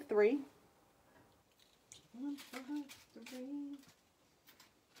 $153.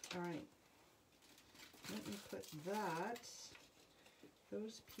 All right. Let me put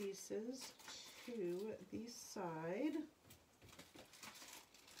those pieces to the side.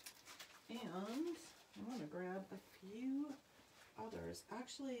 And I want to grab a few others.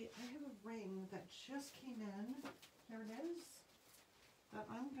 Actually, I have a ring that just came in. There it is. That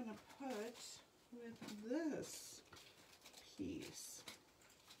I'm going to put with this piece.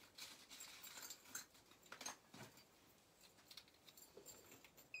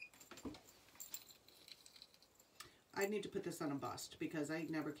 I need to put this on a bust because I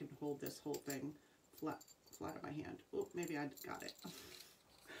never can hold this whole thing flat in my hand. Oh, maybe I got it.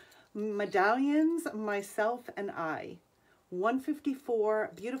 Medallions, Myself and I.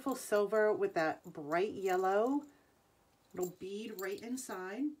 $154, beautiful silver with that bright yellow little bead right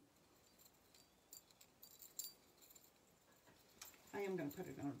inside. I am going to put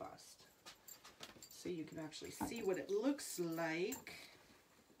it on a bust so you can actually see what it looks like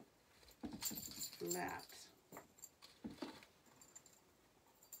flat.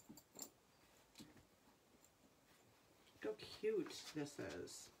 Look how cute this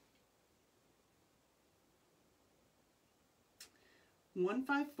is.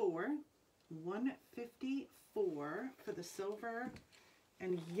 $154, $154 for the silver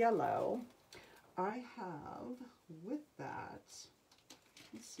and yellow. I have with that,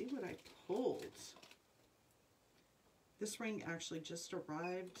 let's see what I pulled. This ring actually just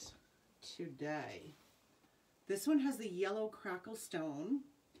arrived today. This one has the yellow crackle stone,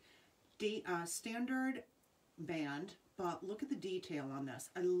 standard band, but look at the detail on this.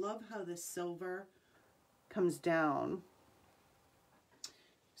 I love how this silver comes down.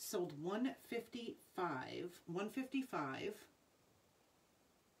 Sold $155. $155.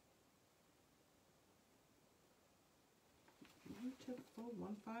 Beautiful.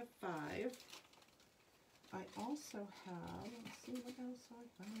 $155. I also have, let's see what else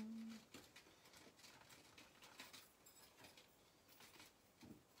I have.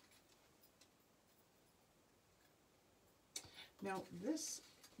 Now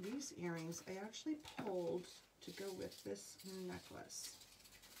these earrings I actually pulled to go with this necklace.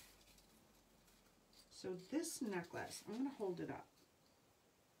 So this necklace, I'm going to hold it up.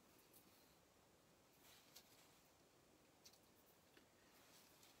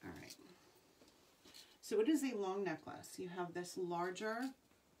 All right. So it is a long necklace. You have this larger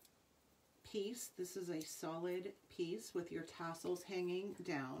piece. This is a solid piece with your tassels hanging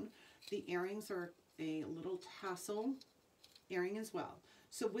down. The earrings are a little tassel earring as well.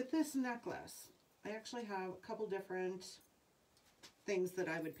 So with this necklace, I actually have a couple different things that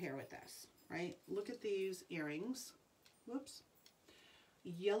I would pair with this. Right? Look at these earrings. Whoops.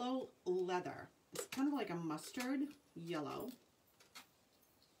 Yellow leather. It's kind of like a mustard yellow.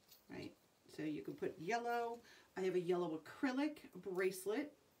 Right? So So you could put yellow. I have a yellow acrylic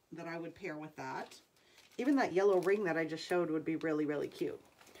bracelet that I would pair with that. Even that yellow ring that I just showed would be really, really cute.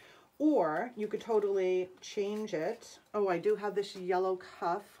 Or you could totally change it. Oh, I do have this yellow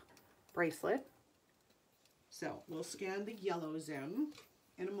cuff bracelet. So we'll scan the yellows in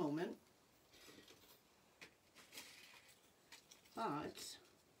a moment. But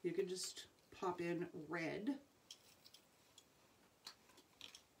you could just pop in red.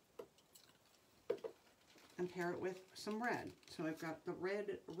 And pair it with some red. So I've got the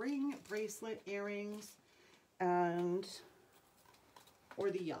red ring, bracelet, earrings, and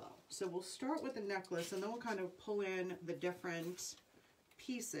or the yellow. So we'll start with the necklace and then we'll kind of pull in the different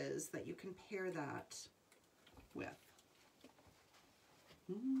pieces that you can pair that with.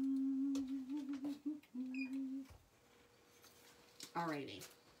 Alrighty.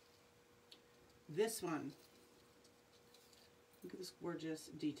 This one. Look at this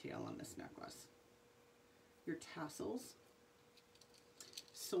gorgeous detail on this necklace. Your tassels,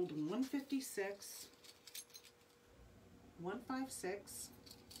 sold $156, $156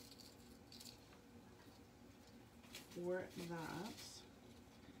 for that.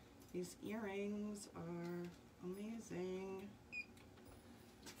 These earrings are amazing.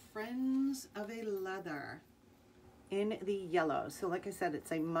 Friends of a Leather in the yellow. So like I said,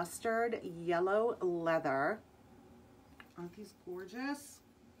 it's a mustard yellow leather. Aren't these gorgeous?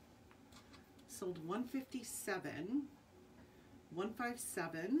 Sold $157,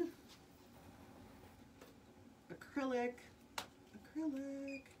 $157, acrylic.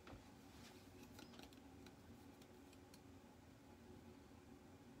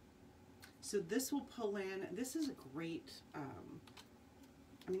 So this will pull in, this is a great, I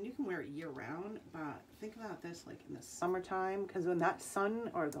mean, you can wear it year round, but think about this like in the summertime, because when that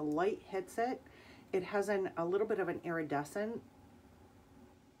sun or the light hits it, it has a little bit of an iridescent.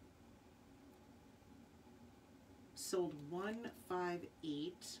 Sold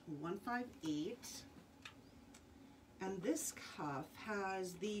 $158, $158. And this cuff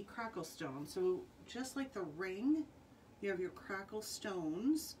has the crackle stone. So just like the ring, you have your crackle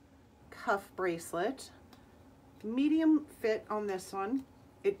stones cuff bracelet. Medium fit on this one.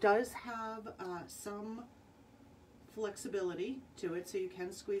 It does have some flexibility to it, so you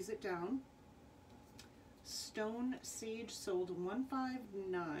can squeeze it down. Stone Sage sold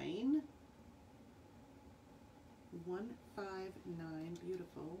 $159. $159,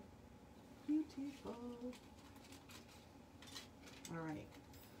 beautiful, beautiful. All right,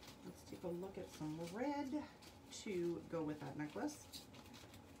 let's take a look at some red to go with that necklace.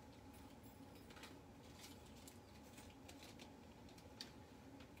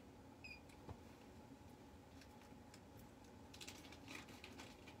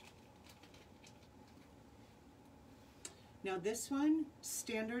 Now this one,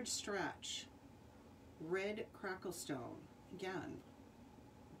 standard stretch. Red crackle stone, again,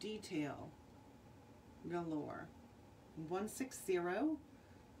 detail galore. 160,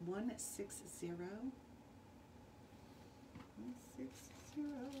 160, 160.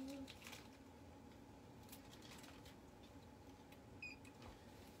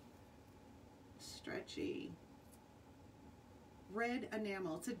 Stretchy. Red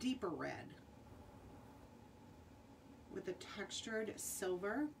enamel, it's a deeper red with a textured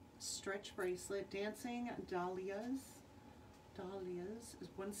silver. Stretch bracelet, Dancing Dahlias. Dahlias is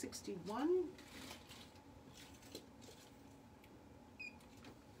 $161.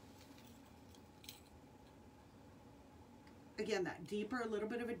 Again, that deeper, a little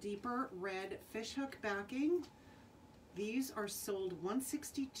bit of a deeper red fishhook backing. These are sold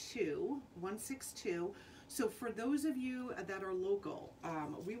 $162, $162. So for those of you that are local,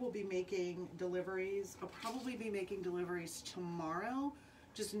 we will be making deliveries. I'll probably be making deliveries tomorrow.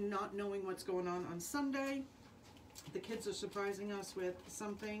 Just not knowing what's going on Sunday. The kids are surprising us with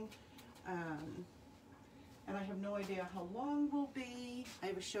something. And I have no idea how long we'll be. I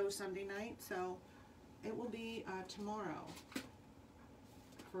have a show Sunday night, so it will be tomorrow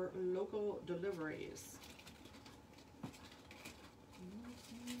for local deliveries.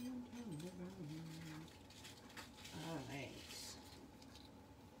 All right.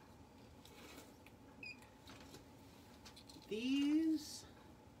 These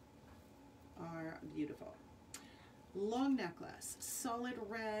are beautiful. Long necklace, solid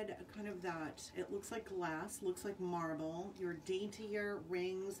red, kind of that, it looks like glass, looks like marble. Your daintier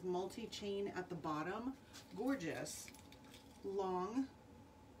rings, multi-chain at the bottom, gorgeous. Long,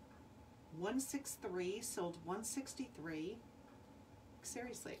 163, sold 163.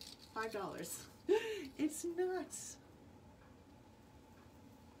 Seriously, $5. It's nuts.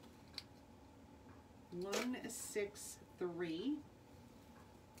 163.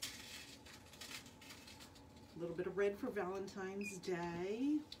 little bit of red for Valentine's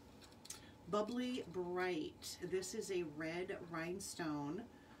Day. Bubbly Bright. This is a red rhinestone.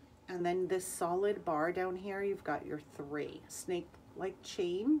 And then this solid bar down here, you've got your 3. Snake-like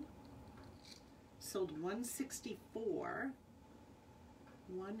chain. Sold $164. $164.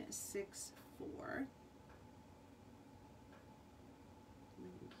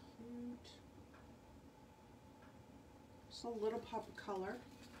 Really cute. Just a little pop of color.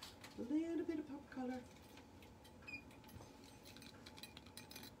 A little bit of pop of color.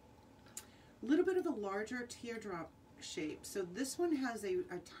 A little bit of a larger teardrop shape. So this one has a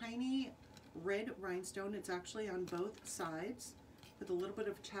tiny red rhinestone. It's actually on both sides with a little bit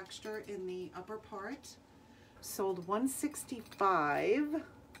of texture in the upper part. Sold $165.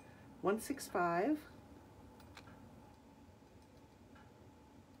 $165.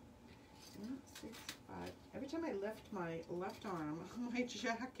 Every time I lift my left arm, my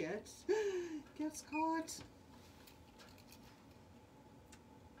jacket gets caught.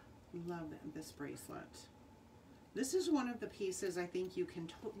 Love this bracelet. This is one of the pieces I think you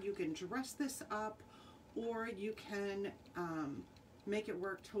can dress this up, or you can make it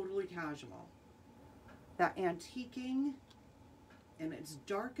work totally casual. That antiquing, and it's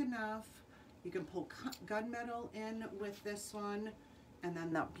dark enough. You can pull gunmetal in with this one, and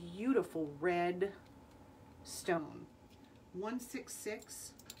then that beautiful red stone.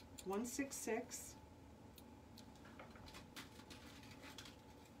 $166. $166.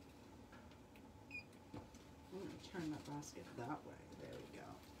 I'm going to turn that basket that way. There we go.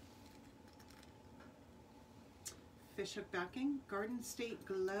 Fishhook backing. Garden State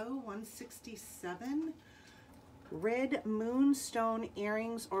Glow. $167. Red moonstone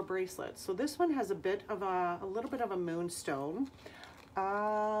earrings or bracelets. So this one has a little bit of a moonstone.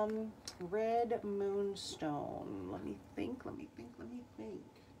 Red moonstone. Let me think.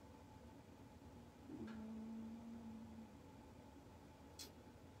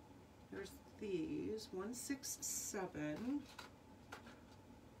 There's these. 167.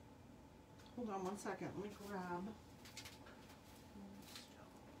 Hold on one second. Let me grab.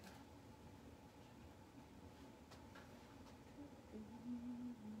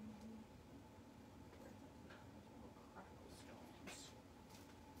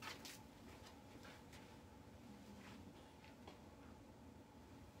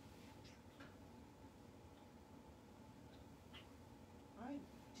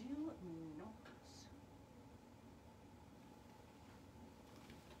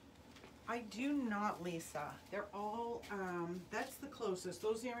 I do not, Lisa. They're all, that's the closest.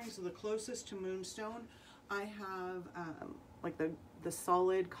 Those earrings are the closest to moonstone. I have like the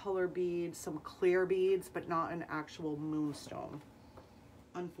solid color beads, some clear beads, but not an actual moonstone,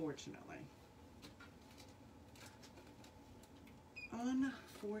 unfortunately.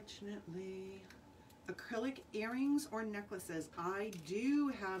 Unfortunately. Acrylic earrings or necklaces. I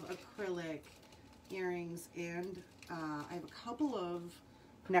do have acrylic earrings, and I have a couple of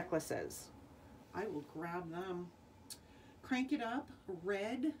necklaces. I will grab them. Crank It Up,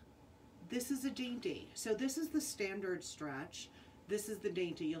 red. This is a dainty. So this is the standard stretch. This is the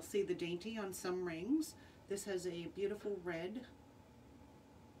dainty. You'll see the dainty on some rings. This has a beautiful red.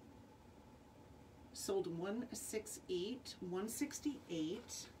 Sold $168.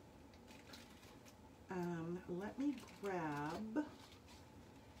 $168. Let me grab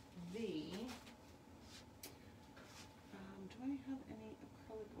the, do I have any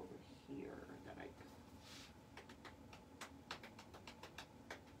acrylic over here that I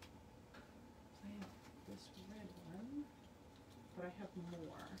have this red one, but I have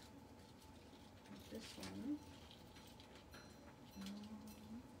more. This one.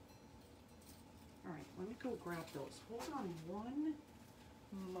 All right, let me go grab those. Hold on one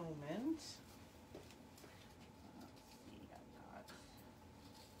moment.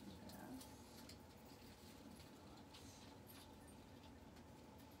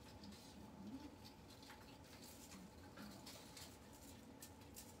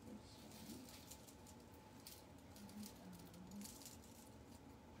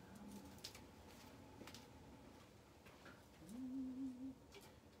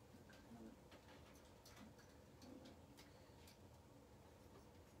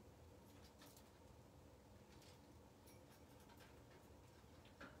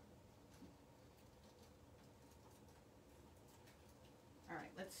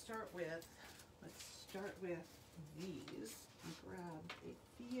 Let's start with these. I grabbed a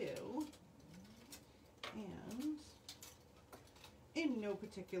few, and in no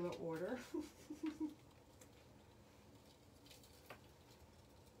particular order.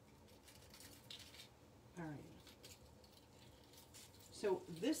 All right. So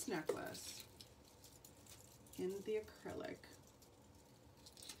this necklace in the acrylic.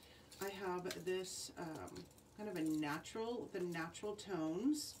 I have this kind of a natural, the natural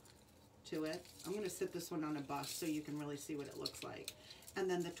tones to it. I'm going to sit this one on a bust so you can really see what it looks like. And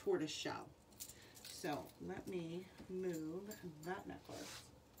then the tortoise shell. So let me move that necklace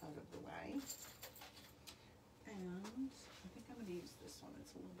out of the way. And I think I'm going to use this one.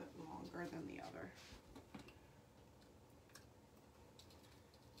 It's a little bit longer than the other.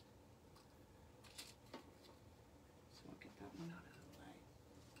 So I'll get that one out of the way.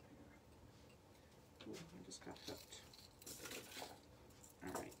 Ooh, I just got hooked.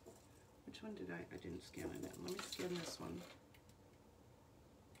 All right. Which one did I didn't scan it in. Let me scan this one.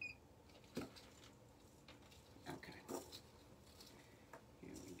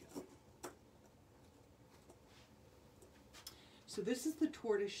 So this is the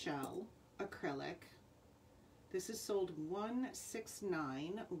tortoise shell acrylic. This is sold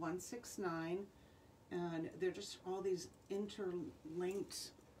 169, and they're just all these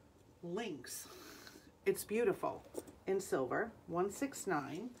interlinked links. It's beautiful in silver,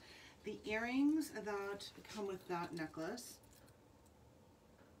 169. The earrings that come with that necklace,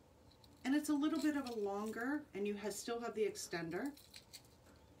 and it's a little bit of a longer, and you still have the extender.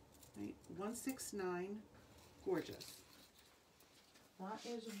 Right, 169, gorgeous. That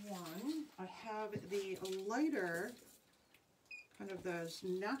is one. I have the lighter, kind of those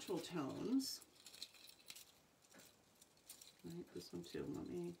natural tones. Right, this one too. Let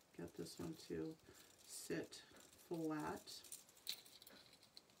me get this one to sit flat.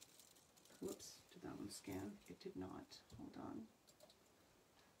 Whoops, did that one scan? It did not. Hold on.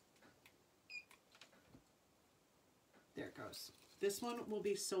 There it goes. This one will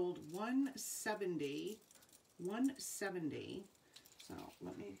be sold 170. 170. So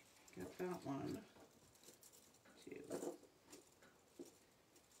let me get that one too.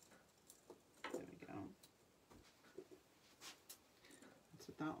 There we go. That's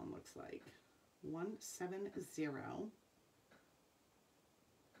what that one looks like. 170.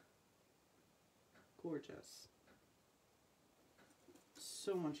 Gorgeous.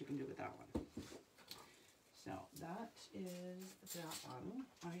 So much you can do with that one. So that is that one.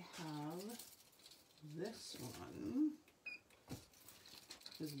 I have this one.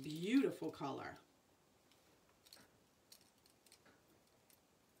 This beautiful color.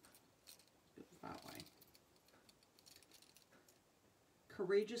 That way.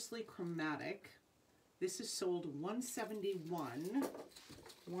 Courageously Chromatic. This is sold 171.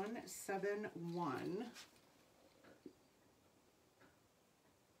 171.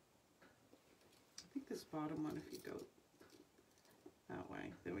 I think this bottom one, if you go that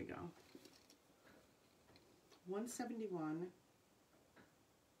way, there we go. 171.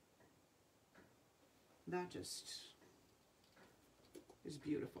 That just is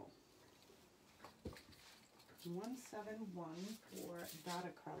beautiful. 171 for that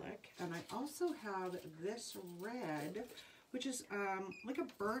acrylic. And I also have this red, which is like a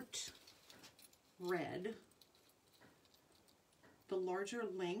burnt red. The larger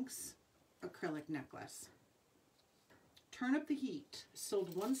links acrylic necklace. Turn Up the Heat,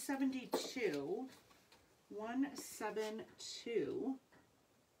 sold 172. 172.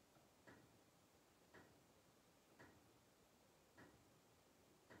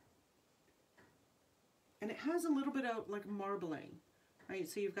 And it has a little bit of like marbling, right?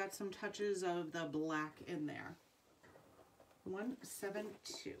 So you've got some touches of the black in there.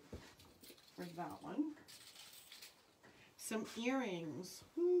 172 for that one. Some earrings.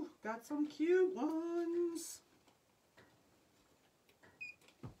 Ooh, got some cute ones.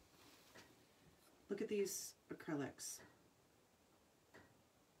 Look at these acrylics.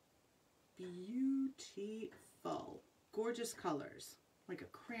 Beautiful. Gorgeous colors. Like a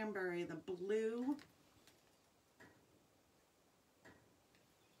cranberry, the blue.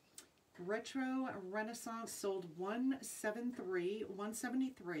 Retro Renaissance, sold 173.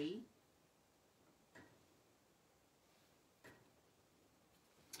 173.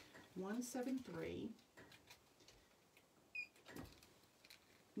 $173.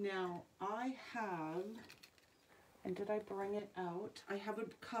 Now I have, and did I bring it out? I have a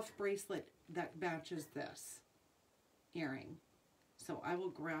cuff bracelet that matches this earring. So I will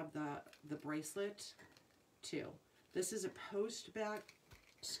grab the bracelet too. This is a post back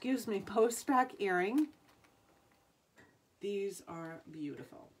earring. These are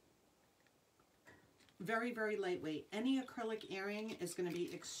beautiful. Very, very lightweight. Any acrylic earring is going to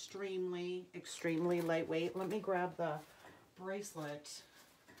be extremely, extremely lightweight. Let me grab the bracelet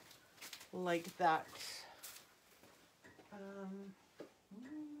like that.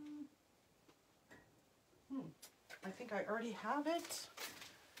 I think I already have it.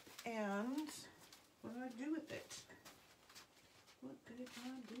 And what I do with it? What did I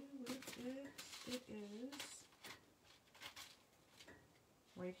do with it? It is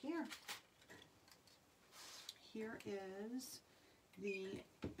right here. Here is the,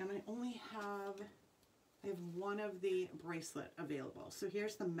 and I have one of the bracelet available. So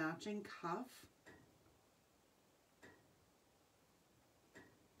here's the matching cuff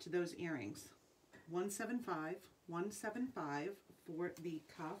to those earrings. $175 for the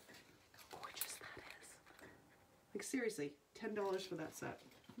cuff. How gorgeous that is. Like seriously, $10 for that set.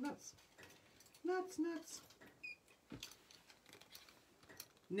 Nuts. Nuts, nuts.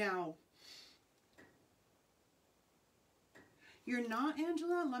 Now, you're not,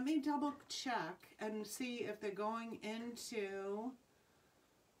 Angela? Let me double check and see if they're going into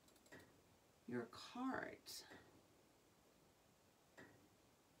your cart.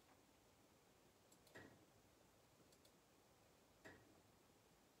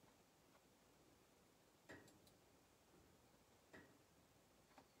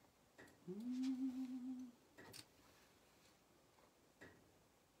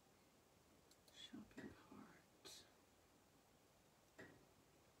 Shopping cart.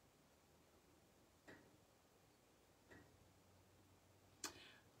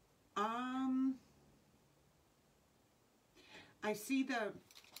 I see the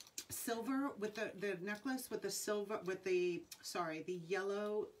silver with the necklace with the silver with the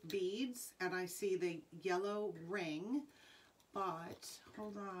yellow beads, and I see the yellow ring. But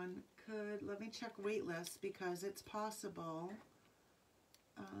hold on, let me check wait list because it's possible.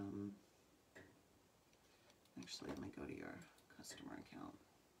 Actually, let me go to your customer account.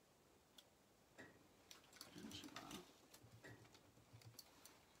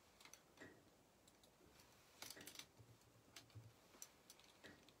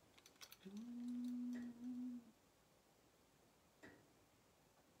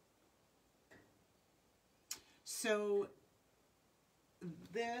 So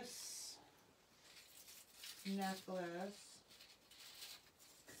this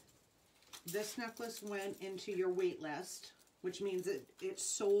necklace went into your wait list, which means it's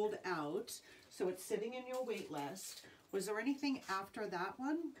sold out. So it's sitting in your wait list. Was there anything after that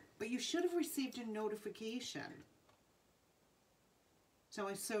one? But you should have received a notification. So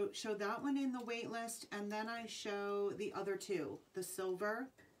I show that one in the wait list, and then I show the other two, the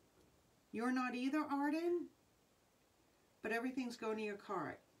silver. You're not either, Arden, but everything's going to your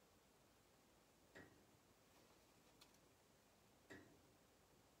cart.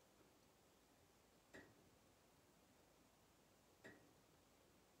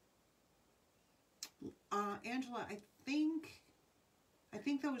 Angela, I think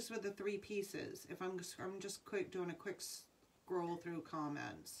those were the 3 pieces. If I'm just doing a quick scroll through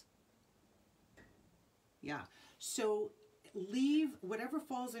comments. Yeah. So leave whatever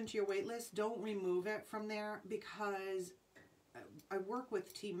falls into your wait list. Don't remove it from there, because I work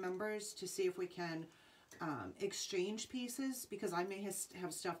with team members to see if we can exchange pieces, because I may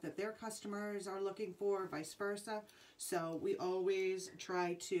have stuff that their customers are looking for, vice versa. So we always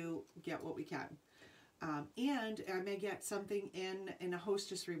try to get what we can. And I may get something in a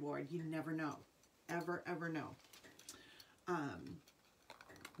hostess reward. You never know. Ever know.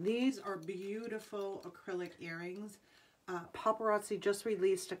 These are beautiful acrylic earrings. Paparazzi just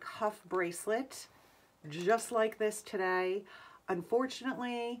released a cuff bracelet just like this today.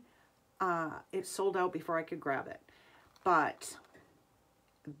 Unfortunately, it sold out before I could grab it. But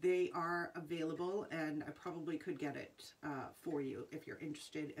they are available, and I probably could get it for you if you're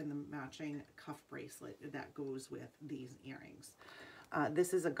interested in the matching cuff bracelet that goes with these earrings.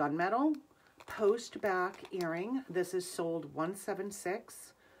 This is a gunmetal post back earring. This is sold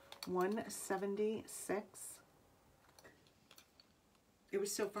 $176. It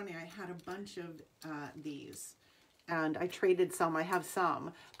was so funny. I had a bunch of these, and I traded some. I have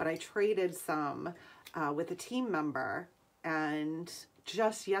some, but I traded some with a team member, and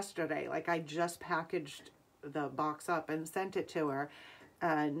just yesterday, like I just packaged the box up and sent it to her,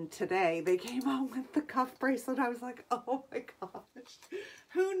 and today they came out with the cuff bracelet. I was like, oh my gosh,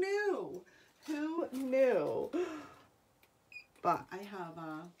 who knew? Who knew? But I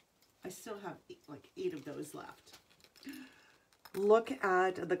still have like 8 of those left. Look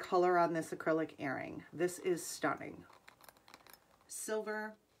at the color on this acrylic earring. This is stunning.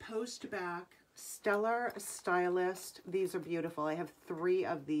 Silver, post back, Stellar Stylist. These are beautiful. I have 3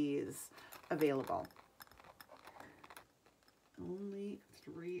 of these available. Only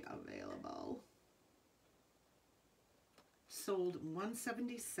 3 available. Sold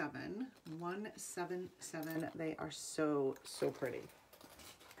 $177. $177. They are so pretty.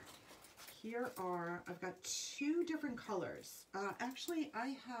 Here are, I've got 2 different colors. Actually,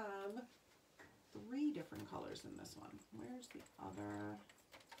 I have 3 different colors in this one. Where's the other?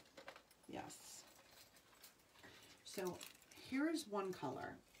 Yes. So here's one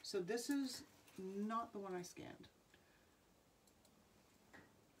color. So this is not the one I scanned.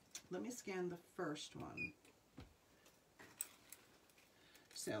 Let me scan the first one.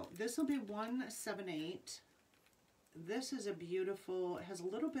 So this will be 178. This is a beautiful, it has a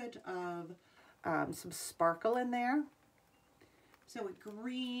little bit of some sparkle in there. So a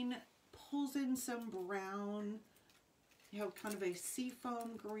green pulls in some brown. You have kind of a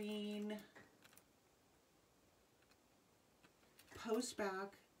seafoam green. Post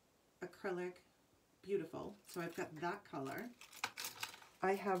back acrylic, beautiful. So I've got that color.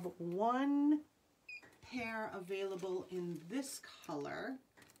 I have one pair available in this color.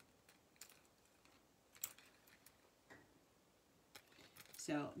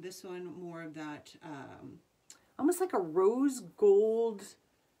 So this one, more of that, almost like a rose gold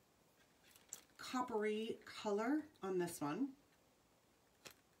coppery color on this one.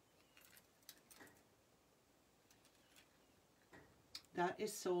 That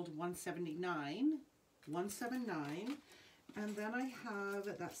is sold $179, $179. And then I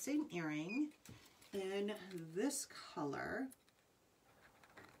have that same earring in this color.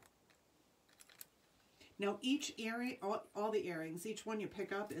 Now each earring, all the earrings, each one you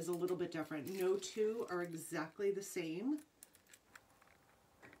pick up is a little bit different. No two are exactly the same.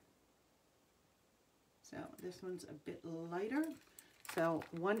 So this one's a bit lighter. So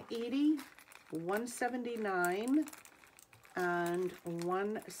 180, 179, and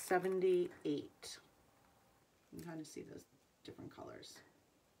 178. You can kind of see those different colors.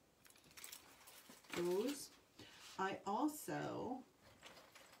 Those. I also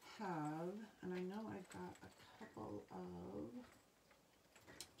have, and I know I've got a couple of,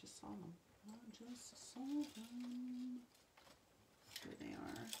 just saw them. I just saw them. Here they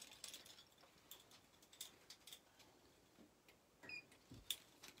are.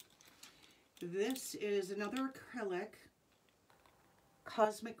 This is another acrylic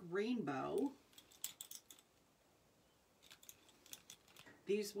Cosmic Rainbow.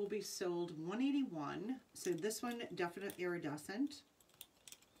 These will be sold $181. So this one, definite iridescent.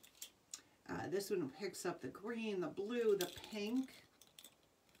 This one picks up the green, the blue, the pink.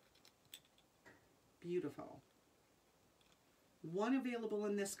 Beautiful. One available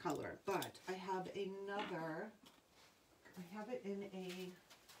in this color, but I have another. I have it in a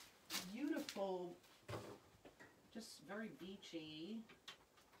beautiful, just very beachy.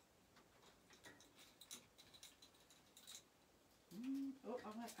 Oh,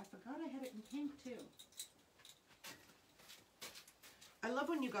 I forgot I had it in pink too. I love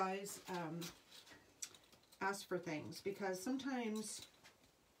when you guys ask for things, because sometimes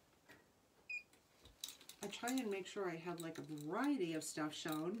I try and make sure I have like a variety of stuff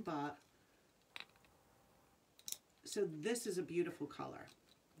shown, but so this is a beautiful color.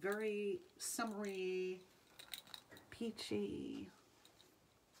 Very summery, peachy.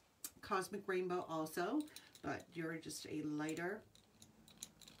 Cosmic Rainbow also, but you're just a lighter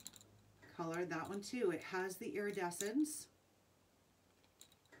color. That one too, it has the iridescence.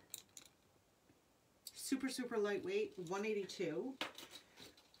 Super, super lightweight, 182.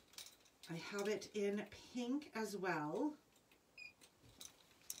 I have it in pink as well.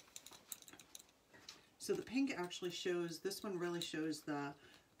 So the pink actually shows, this one really shows the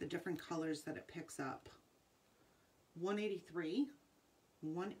different colors that it picks up. 183,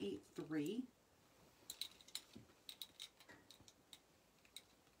 183.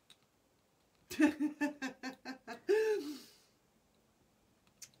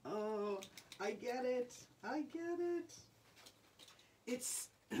 Oh, I get it. I get it. It's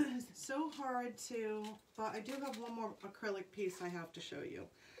so hard to, but I do have one more acrylic piece I have to show you.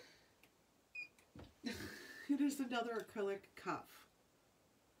 It is another acrylic cuff.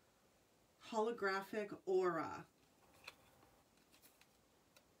 Holographic aura.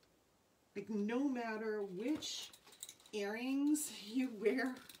 Like, no matter which earrings you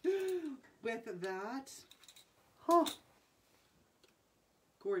wear with that, oh,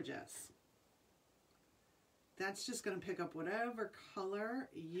 gorgeous. That's just going to pick up whatever color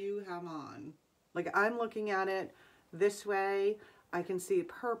you have on. Like, I'm looking at it this way. I can see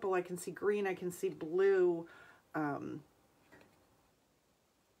purple, I can see green, I can see blue. The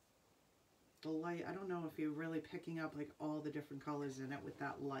light, I don't know if you're really picking up like all the different colors in it with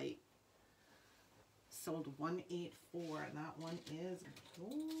that light. Sold 184, and that one is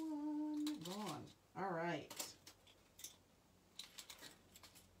gone. All right.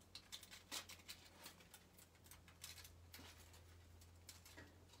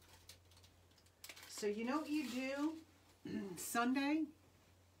 So you know what you do? Sunday,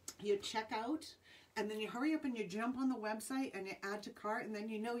 you check out And then you hurry up and you jump on the website and you add to cart, and then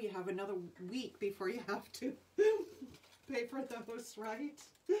you know you have another week before you have to pay for those, right?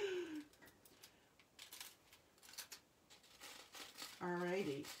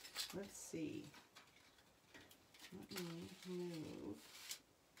 Alrighty, let's see. Let me move.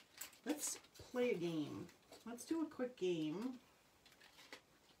 Let's play a game. Let's do a quick game.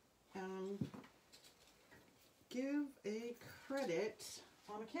 Give a credit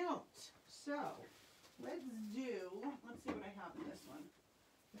on account. So, let's see what I have in this one.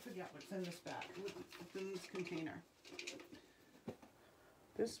 I forget what's in this bag, what's in this container.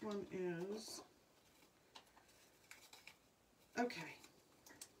 This one is, okay,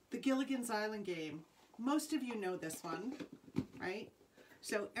 the Gilligan's Island game. Most of you know this one, right?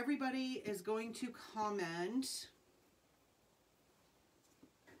 So everybody is going to comment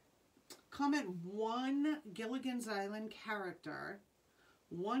one Gilligan's Island character,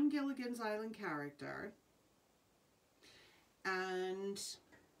 and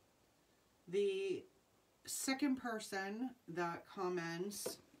the second person that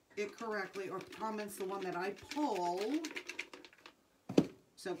comments it correctly, or comments the one that I pull,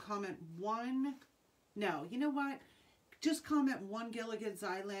 so comment one, no, you know what? Just comment one Gilligan's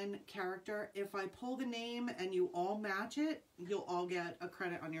Island character. If I pull the name and you all match it, you'll all get a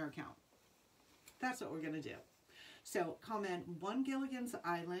credit on your account. That's what we're going to do. So comment one Gilligan's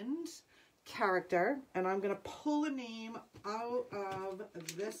Island character, and I'm going to pull a name out of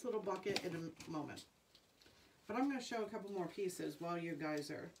this little bucket in a moment. But I'm going to show a couple more pieces while you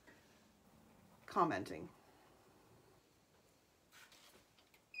guys are commenting.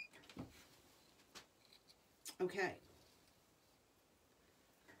 Okay.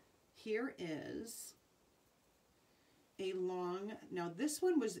 Here is a long, now this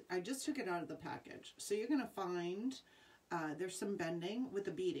one was, I just took it out of the package. So you're going to find there's some bending with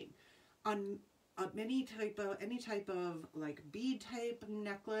the beading. On any type of like bead type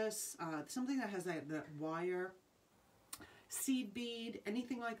necklace, something that has that wire, seed bead,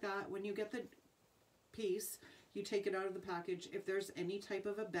 anything like that, when you get the piece, you take it out of the package. If there's any type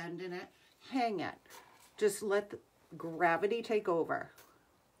of a bend in it, hang it. Just let the gravity take over,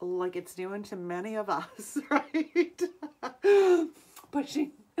 like it's doing to many of us, right?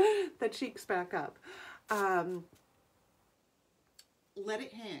 Pushing the cheeks back up. Let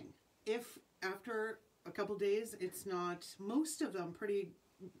it hang. If after a couple days it's not, most of them pretty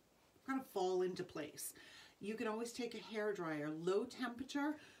kind of fall into place, you can always take a hairdryer, low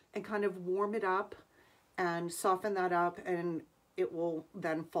temperature, and kind of warm it up and soften that up, and it will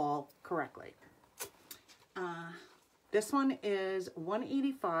then fall correctly. This one is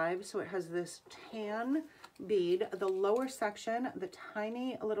 $185, so it has this tan bead. The lower section, the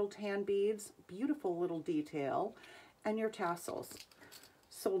tiny little tan beads, beautiful little detail, and your tassels.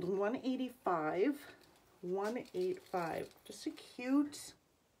 Sold $185. $185. Just a cute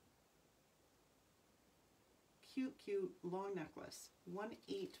long necklace.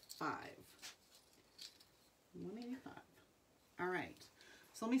 $185. $185. All right.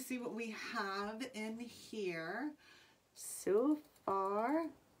 So let me see what we have in here. So far,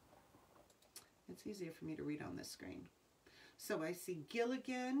 it's easier for me to read on this screen. So I see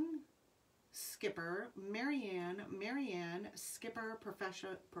Gilligan, Skipper, Marianne, Skipper,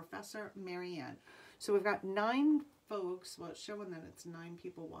 Professor Marianne. So we've got 9 folks. Well, it's showing that it's 9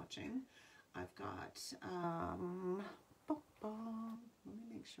 people watching. I've got, let me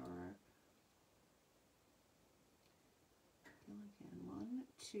make sure. Gilligan, 1,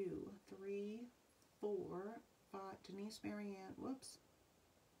 2, 3, 4, 5, Denise Marianne, whoops.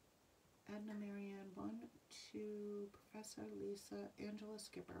 Edna Marianne, 1, 2, Professor Lisa, Angela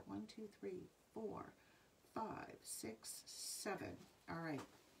Skipper, 1, 2, 3, 4, 5, 6, 7. All right,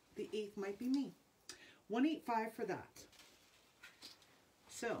 the 8th might be me. $185 for that.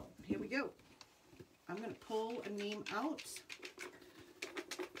 So here we go. I'm going to pull a name out.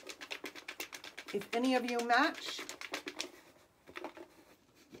 If any of you match,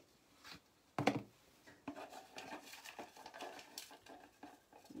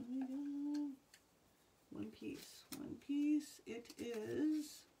 one piece. It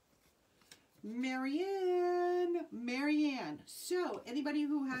is Marianne. So anybody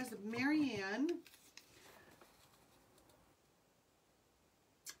who has Marianne,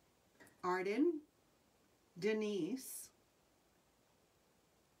 Arden, Denise,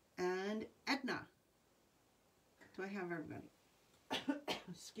 and Edna. Do I have everybody?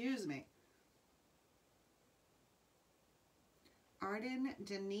 Excuse me. Arden,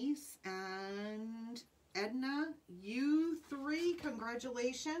 Denise, and Edna, you 3,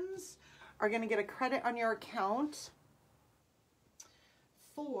 congratulations, are going to get a credit on your account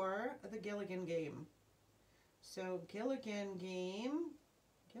for the Gilligan game. So Gilligan game,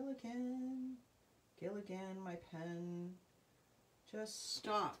 Gilligan, my pen just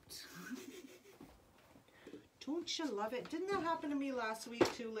stopped. Don't you love it? Didn't that happen to me last week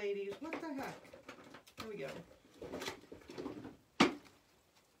too, ladies? What the heck? Here we go.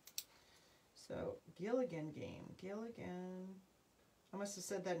 So Gilligan game, Gilligan. I must have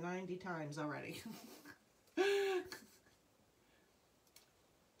said that 90 times already.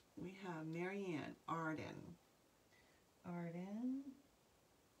 We have Marianne, Arden, Anderson,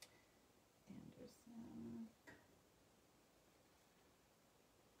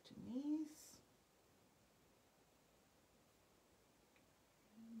 Denise,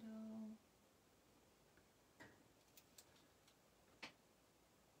 Randall,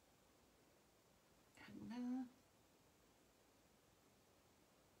 Edna,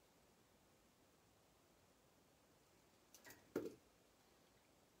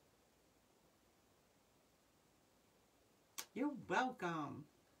 you're welcome.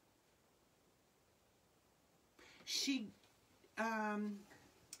 She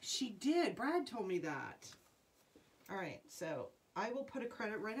did. Brad told me that. All right, so I will put a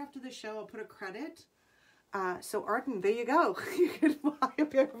credit right after the show. I'll put a credit. So Arden, there you go. You can buy a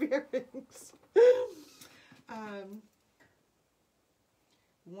pair of earrings.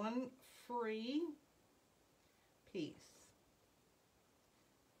 One free piece.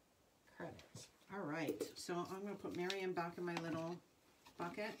 Credit. All right, so I'm going to put Marianne back in my little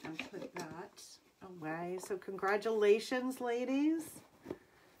bucket and put that away. So congratulations, ladies.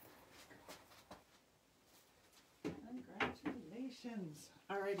 Congratulations.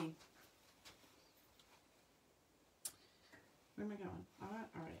 Alrighty. Where am I going? All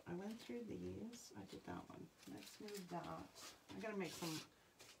right, I went through these. I did that one. Let's move that. I got to make some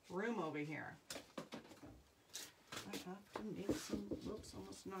room over here. I have to make some, whoops,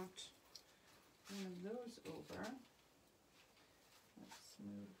 almost knocked one of those over. Let's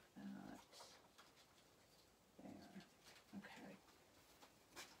move that there. Okay.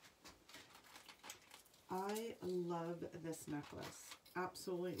 I love this necklace.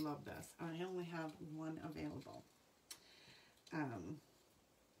 Absolutely love this. I only have one available.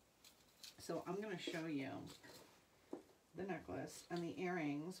 So I'm going to show you the necklace and the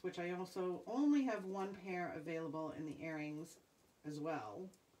earrings, which I also only have one pair available in the earrings as well.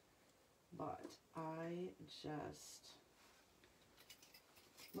 But I just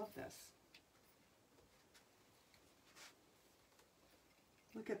love this.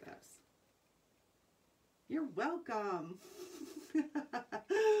 Look at this. You're welcome.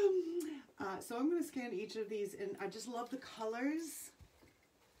 So I'm going to scan each of these, and I just love the colors,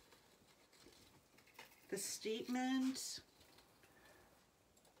 the statement,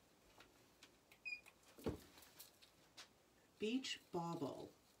 Beach Bauble.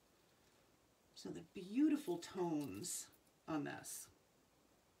 So the beautiful tones on this.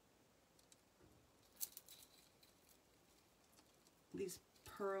 These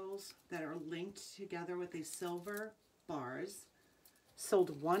pearls that are linked together with these silver bars.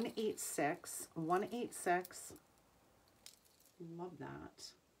 Sold 186. 186. Love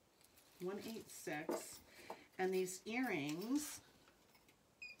that. 186. And these earrings,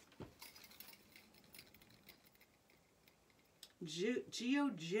 Geo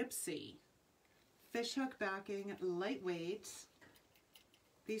Gypsy. Fishhook backing, lightweight.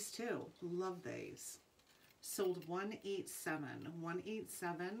 These two, love these. Sold 187.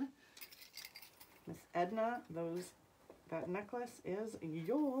 187. Miss Edna, that necklace is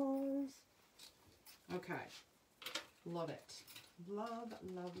yours. Okay. Love it. Love,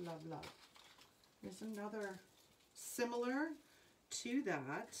 love, love, love. There's another similar to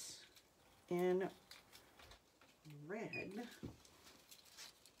that in red.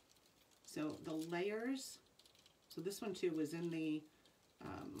 So the layers, so this one too was in the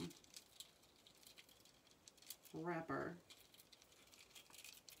wrapper.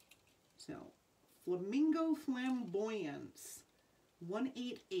 So Flamingo Flamboyance,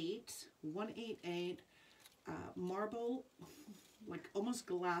 188, 188, marble, like almost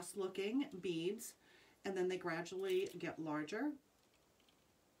glass looking beads, and then they gradually get larger.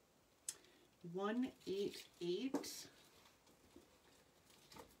 188.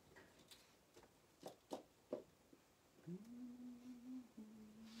 How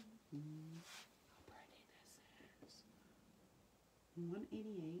pretty this is.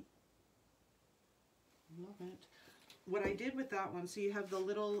 188. Love it. What I did with that one, so you have the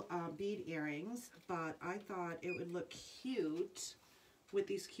little bead earrings, but I thought it would look cute with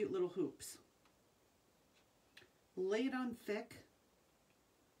these cute little hoops. Lay it on thick.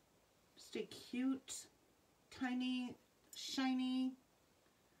 Just a cute, tiny, shiny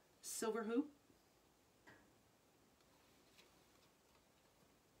silver hoop.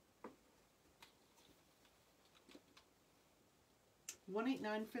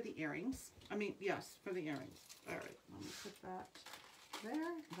 $189 for the earrings. I mean, yes, for the earrings. All right, let me put that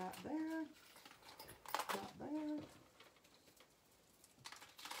there, that there, that there,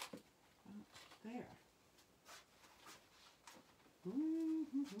 that there.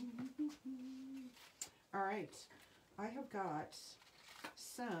 All right, I have got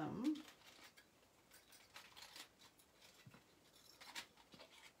some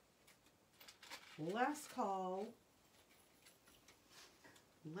last call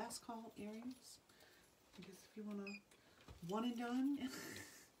earrings. I guess if you want to one and done.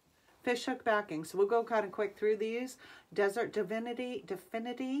 Fish hook backing. So we'll go kind of quick through these. Desert Divinity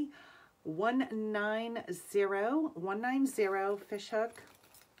 190 fish hook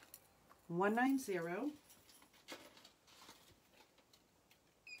 190.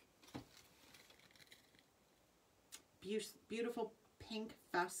 Beautiful pink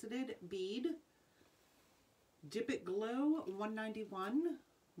faceted bead. Dip It Glow 191.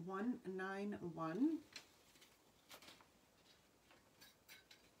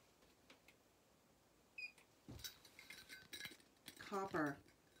 Copper.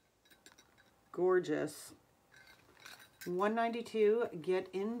 Gorgeous. 192. Get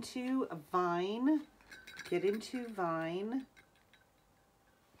into Vine. Get into Vine.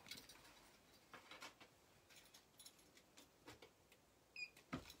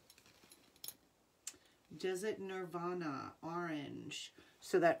 Desert Nirvana orange.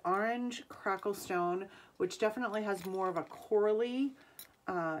 So that orange crackle stone, which definitely has more of a corally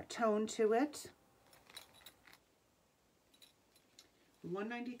tone to it.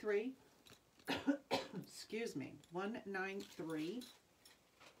 193. Excuse me. 193.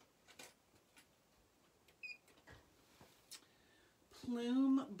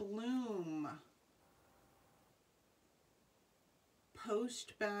 Plume Bloom.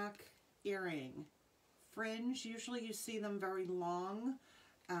 Post back earring. Fringe, usually you see them very long.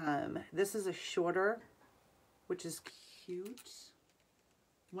 This is a shorter, which is cute.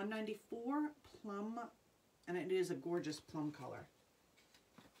 194 plum, and it is a gorgeous plum color.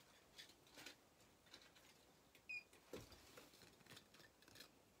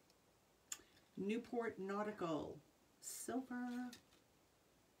 Newport Nautical silver.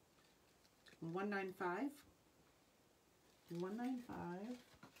 195. 195.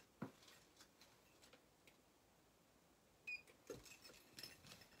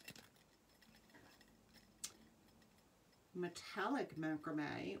 Metallic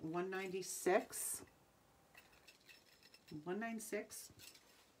macrame, 196. 196.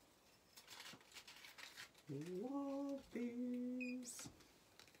 Love these.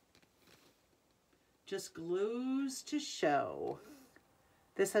 Just glues to show.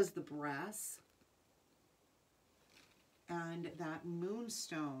 This has the brass and that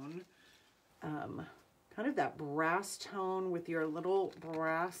moonstone, kind of that brass tone with your little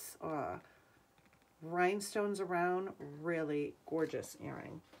brass rhinestones around. Really gorgeous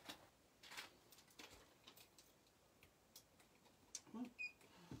earring.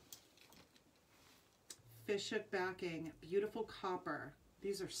 Fish hook backing, beautiful copper.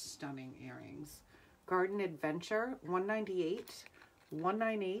 These are stunning earrings. Garden Adventure, 198,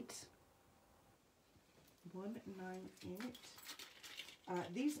 198, 198.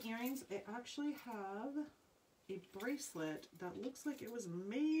 These earrings, I actually have a bracelet that looks like it was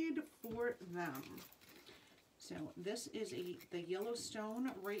made for them. So this is the yellow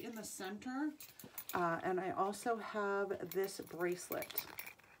stone right in the center, and I also have this bracelet.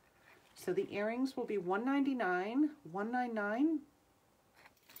 So the earrings will be $199, $199,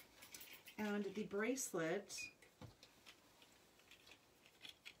 and the bracelet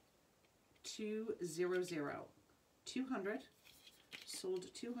 $200, 200, sold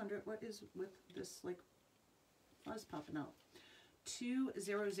 200. What is with this like fuzz popping out?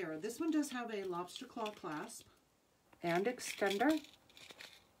 200. This one does have a lobster claw clasp and extender.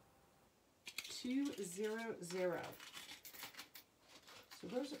 200. So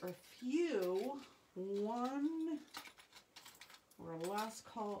those are a few one or last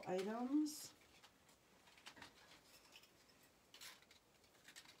call items.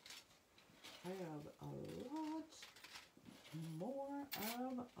 I have a lot more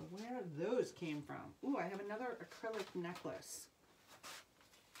of where those came from. Ooh, I have another acrylic necklace.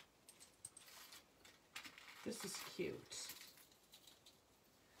 This is cute.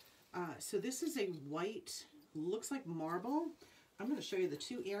 So this is a white, looks like marble. I'm going to show you the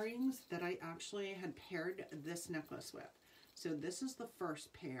two earrings that I actually had paired this necklace with. So this is the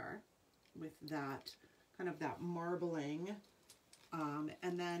first pair with that kind of that marbling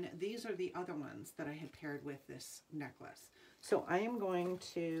And then these are the other ones that I had paired with this necklace. So I am going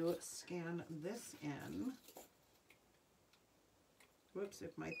to scan this in. Whoops,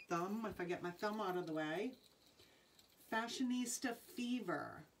 if I get my thumb out of the way. Fashionista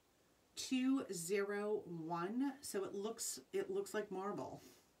Fever 201. So it looks like marble,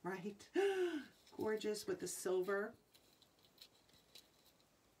 right? Gorgeous with the silver.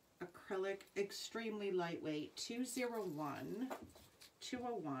 Acrylic, extremely lightweight. 201.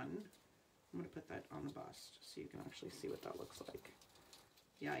 I'm going to put that on a bust so you can actually see what that looks like.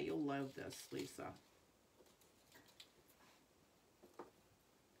 Yeah, you'll love this, Lisa.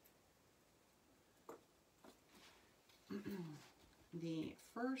 The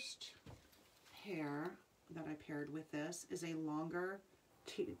first pair that I paired with this is a longer,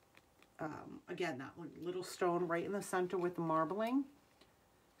 again, that little stone right in the center with the marbling.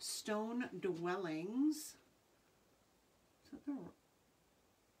 Stone Dwellings. Is that the...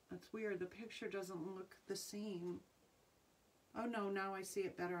 That's weird. The picture doesn't look the same. Oh no, now I see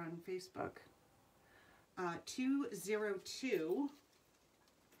it better on Facebook. 202.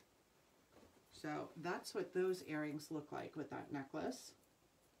 So that's what those earrings look like with that necklace.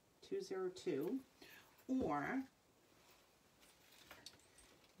 202. Or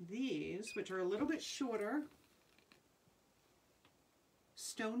these, which are a little bit shorter.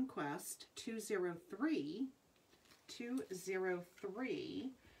 Stone Quest 203.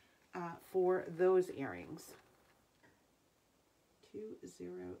 203. For those earrings.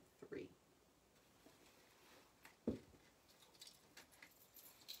 203.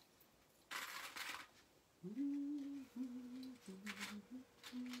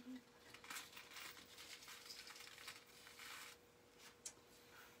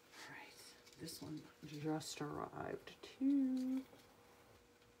 Alright, this one just arrived too.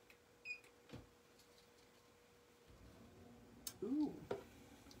 Ooh.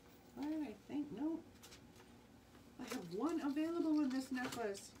 Why did I think? No. I have one available in this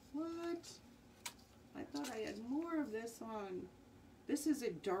necklace. What? I thought I had more of this one. This is a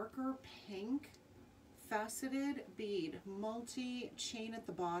darker pink faceted bead, multi-chain at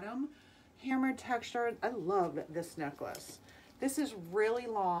the bottom, hammered texture. I love this necklace. This is really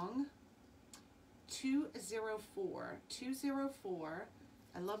long. 204. 204.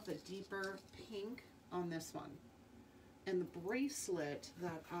 I love the deeper pink on this one. And the bracelet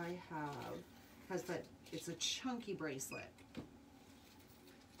that I have has that, it's a chunky bracelet.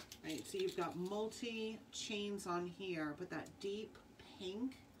 Right, so you've got multi chains on here, but that deep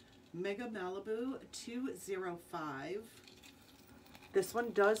pink, Mega Malibu 205. This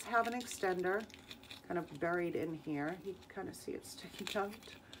one does have an extender, kind of buried in here. You can kind of see it sticking out.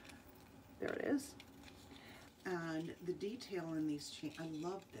 There it is. And the detail in these chains, I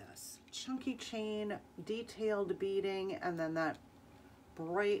love this. Chunky chain, detailed beading, and then that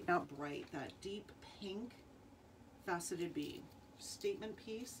bright, not bright, that deep pink faceted bead. Statement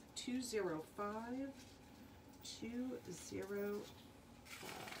piece, 205, 205.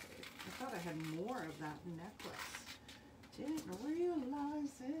 I thought I had more of that necklace. Didn't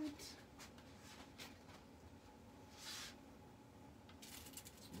realize it.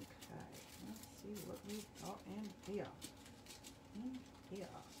 Okay, let's see what we've got in here.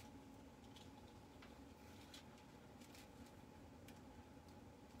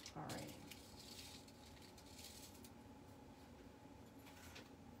 All right.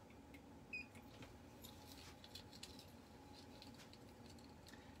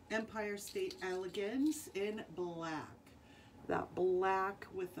 Empire State Elegance in black. That black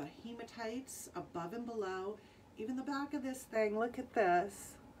with the hematites above and below. Even the back of this thing, look at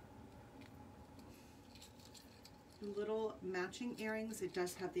this. Little matching earrings. It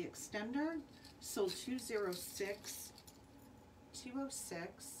does have the extender. Sold 206.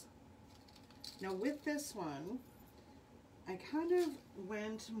 206. Now with this one, I kind of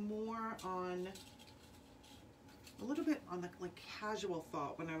went more on a little bit on the like casual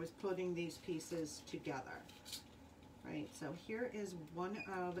thought when I was putting these pieces together. Right, so here is one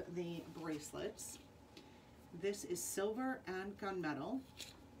of the bracelets. This is silver and gunmetal.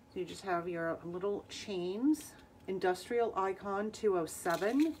 So you just have your little chains. Industrial Icon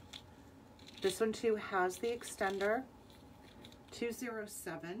 207. This one too has the extender.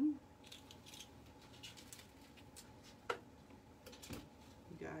 207.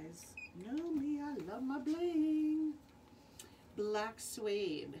 You guys know me, I love my bling. Black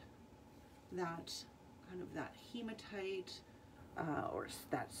suede. That kind of that hematite or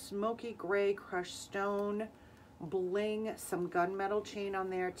that smoky gray crushed stone bling, some gunmetal chain on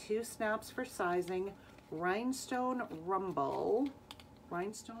there, 2 snaps for sizing, rhinestone rumble, my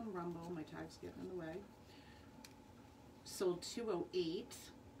tag's getting in the way, sold $208.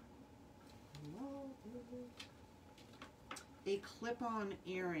 A clip-on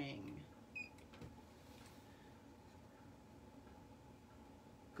earring.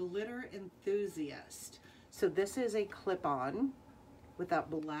 Glitter Enthusiast. So this is a clip-on with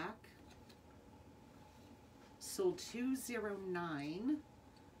that black. Sold $209.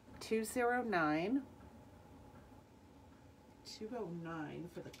 $209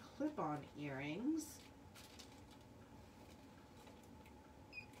 for the clip-on earrings.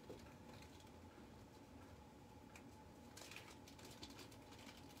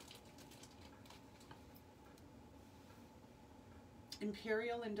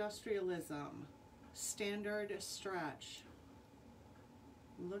 Imperial Industrialism, standard stretch.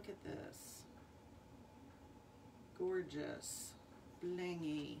 Look at this. Gorgeous,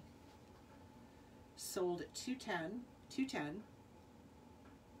 blingy. Sold $210.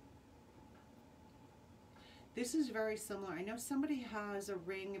 This is very similar. I know somebody has a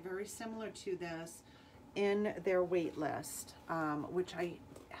ring very similar to this in their wait list, which I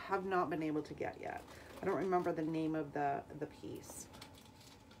have not been able to get yet. I don't remember the name of the piece,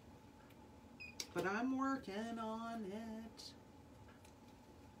 but I'm working on it.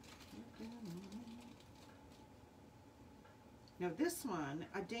 Now this one,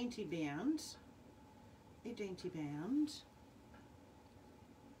 a dainty band.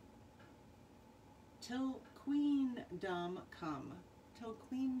 Till Queendom Come. Till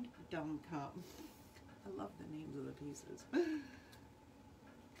Queendom Come. I love the names of the pieces.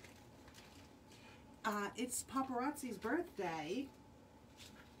 It's Paparazzi's birthday.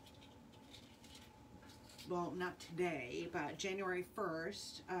 Well, not today, but January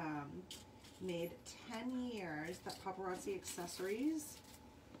 1st. Made 10 years that Paparazzi Accessories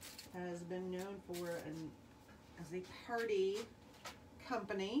has been known for as a party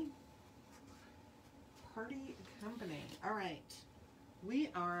company. All right, we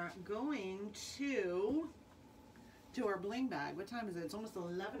are going to do our bling bag. What time is it? It's almost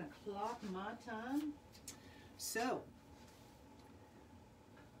 11 o'clock my time. So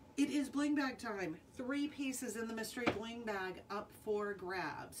it is bling bag time. 3 pieces in the mystery bling bag up for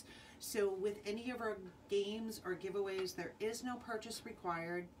grabs. So with any of our games or giveaways, there is no purchase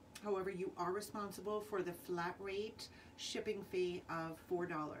required. However, you are responsible for the flat rate shipping fee of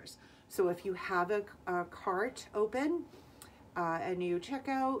 $4. So if you have a cart open and you check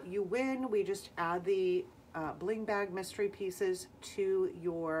out, you win. We just add the bling bag mystery pieces to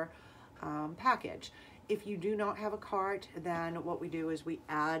your package. If you do not have a cart, then what we do is we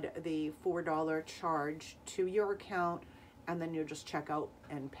add the $4 charge to your account, and then you just check out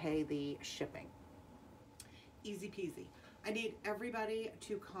and pay the shipping. Easy peasy. I need everybody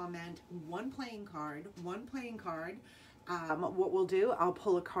to comment one playing card. What we'll do, I'll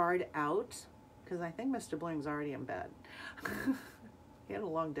pull a card out because I think Mr. Bling's already in bed. He had a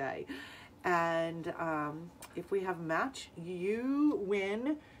long day. And if we have a match, you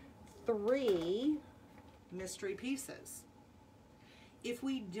win 3 mystery pieces. If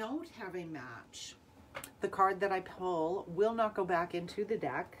we don't have a match, the card that I pull will not go back into the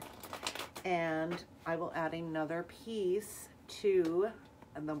deck, and I will add another piece to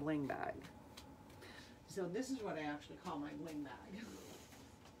the bling bag. So this is what I actually call my bling bag.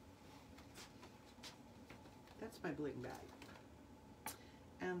 That's my bling bag.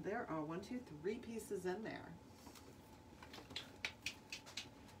 And there are 1, 2, 3 pieces in there.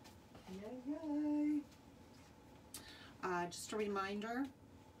 Yay, yay. Just a reminder,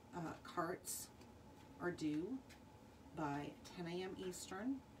 carts are due by 10 a.m.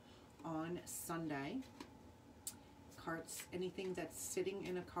 Eastern on Sunday. Carts, anything that's sitting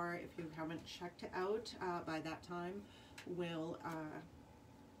in a cart, if you haven't checked it out by that time, will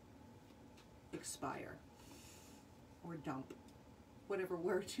expire or dump, whatever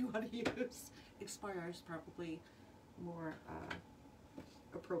word you want to use. Expire is probably more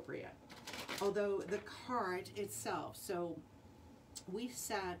appropriate. Although the cart itself, so we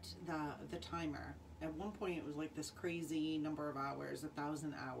set the timer. At one point it was like this crazy number of hours,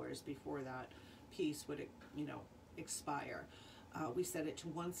 1,000 hours before that piece would, you know, expire. We set it to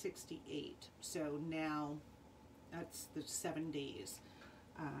 168. So now that's the 7 days.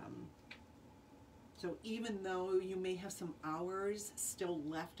 So even though you may have some hours still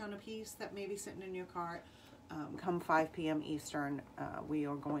left on a piece that may be sitting in your cart, come 5 p.m. Eastern, we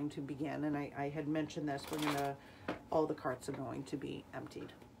are going to begin. And I had mentioned this, all the carts are going to be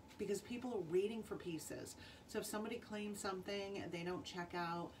emptied, because people are waiting for pieces. So if somebody claims something, they don't check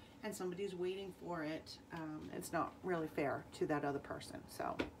out, and somebody's waiting for it, it's not really fair to that other person.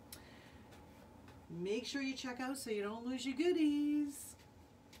 So make sure you check out so you don't lose your goodies.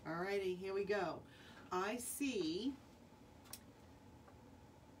 Alrighty, here we go. I see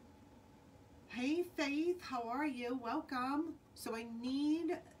Hey Faith, how are you? Welcome. So I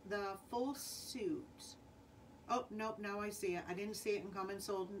need the full suit. Oh, nope, now I see it. I didn't see it in comments,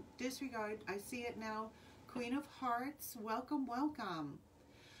 so disregard. I see it now. Queen of Hearts, welcome, welcome.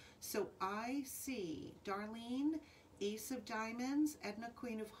 So I see Darlene, Ace of Diamonds, Edna,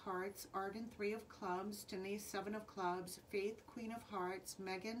 Queen of Hearts, Arden, 3 of Clubs, Denise, 7 of Clubs, Faith, Queen of Hearts,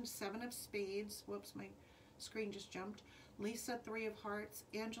 Megan, 7 of Spades. Whoops, my screen just jumped. Lisa, 3 of Hearts,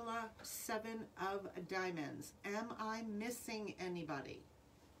 Angela, 7 of Diamonds. Am I missing anybody?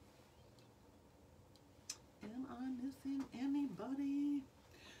 Am I missing anybody?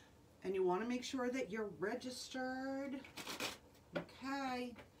 And you want to make sure that you're registered.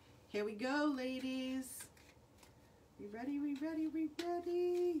 Okay, here we go, ladies. We ready, we ready, we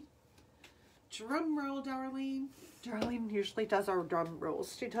ready. Drum roll, Darlene. Darlene usually does our drum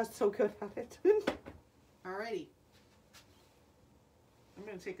rolls. She does so good at it. Alrighty. I'm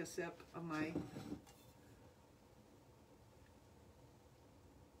going to take a sip of my...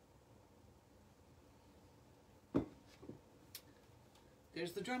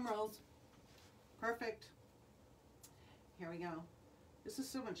 There's the drum rolls. Perfect. Here we go. This is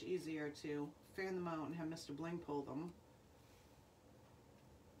so much easier to fan them out and have Mr. Bling pull them.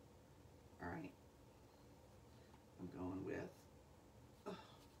 All right. I'm going with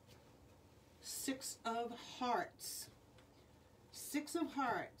 6 of Hearts. 6 of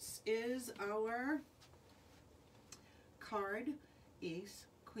Hearts is our card. Ace,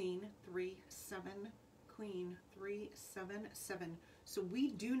 Queen, 3, 7, Queen, 3, 7, 7. So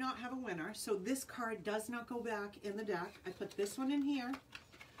we do not have a winner. So this card does not go back in the deck. I put this one in here.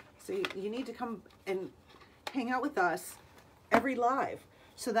 So you need to come and hang out with us every live.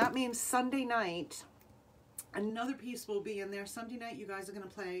 So that means Sunday night, another piece will be in there. Sunday night, you guys are going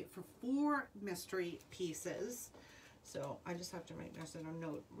to play for 4 mystery pieces. So I just have to make a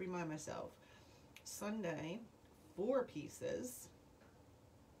note, remind myself. Sunday, 4 pieces.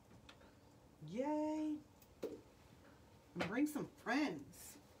 Yay. And bring some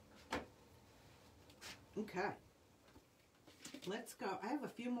friends. Okay. Let's go. I have a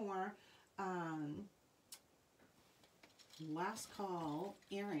few more last call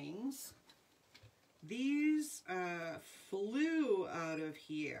earrings. These flew out of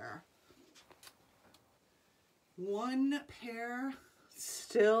here. 1 pair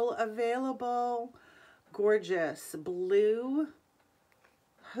still available. Gorgeous blue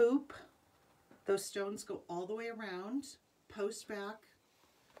hoop. Those stones go all the way around. Post back.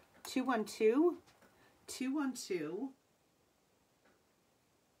 212. 212.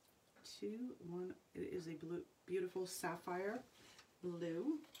 21. It is a blue, beautiful sapphire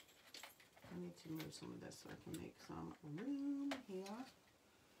blue. I need to move some of this so I can make some room here.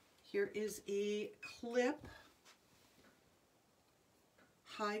 Here is a clip.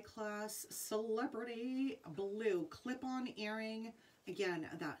 High Class Celebrity blue clip-on earring. Again,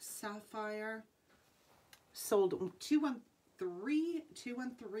 that sapphire. Sold 213.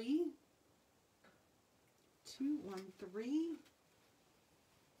 213. 213.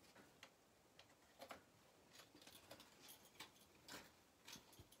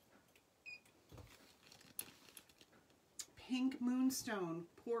 Pink Moonstone,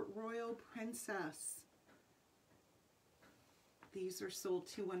 Port Royal Princess. These are sold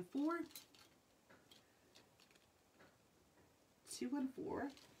 214. 214.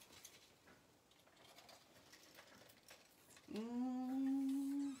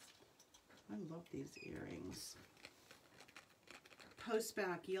 I love these earrings. Post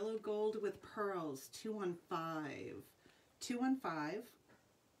back, yellow gold with pearls, 215. 215.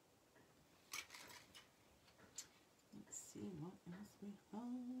 Let's see what else we have.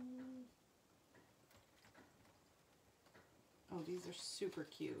 Oh, these are super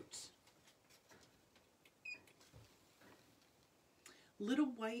cute. Little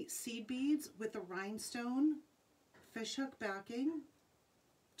white seed beads with a rhinestone, fishhook backing,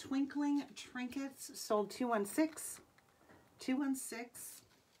 twinkling trinkets, sold 216. 216.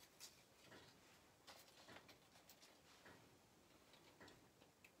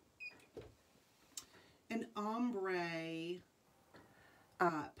 An ombre,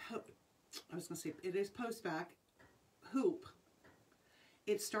 I was going to say, it is post back, hoop.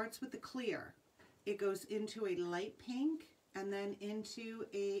 It starts with the clear. It goes into a light pink and then into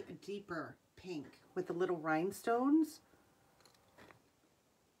a deeper pink with the little rhinestones.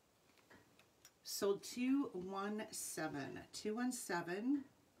 Sold 217. 217.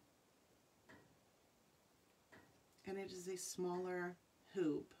 And it is a smaller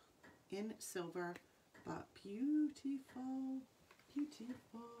hoop in silver, but beautiful, beautiful.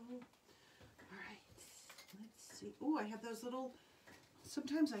 All right, let's see. Oh, I have those little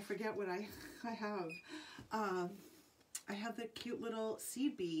Sometimes I forget what I have. I have the cute little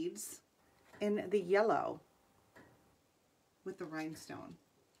seed beads in the yellow with the rhinestone.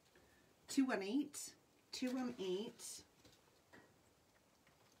 218, 218.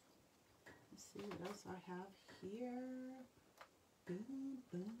 Let's see what else I have here. Boom,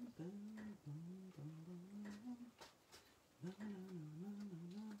 boom, boom, boom, boom,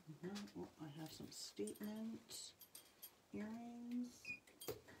 boom. Oh, I have some statement earrings.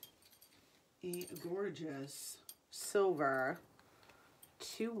 A gorgeous silver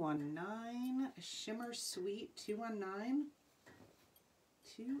 219, shimmer sweet 219,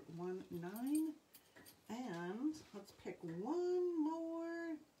 219, and let's pick one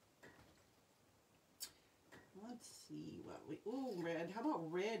more. Let's see what we, oh, red. How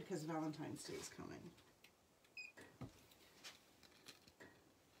about red, because Valentine's Day is coming.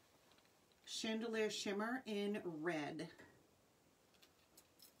 Chandelier shimmer in red.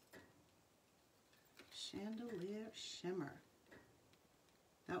 Chandelier shimmer.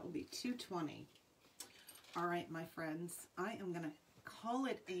 That will be 220. All right, my friends, I am going to call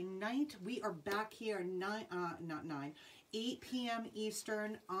it a night. We are back here 8 p.m.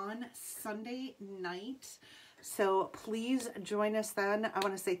 Eastern on Sunday night. So please join us then. I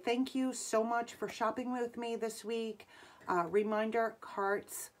want to say thank you so much for shopping with me this week. Reminder,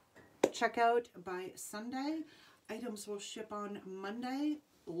 carts checkout by Sunday. Items will ship on Monday.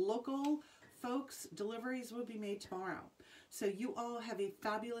 Local folks, deliveries will be made tomorrow. So you all have a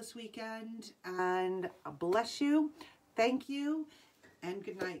fabulous weekend, and bless you. Thank you, and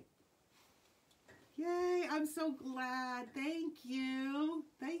good night. Yay, I'm so glad. Thank you.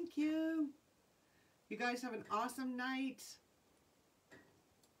 Thank you. You guys have an awesome night.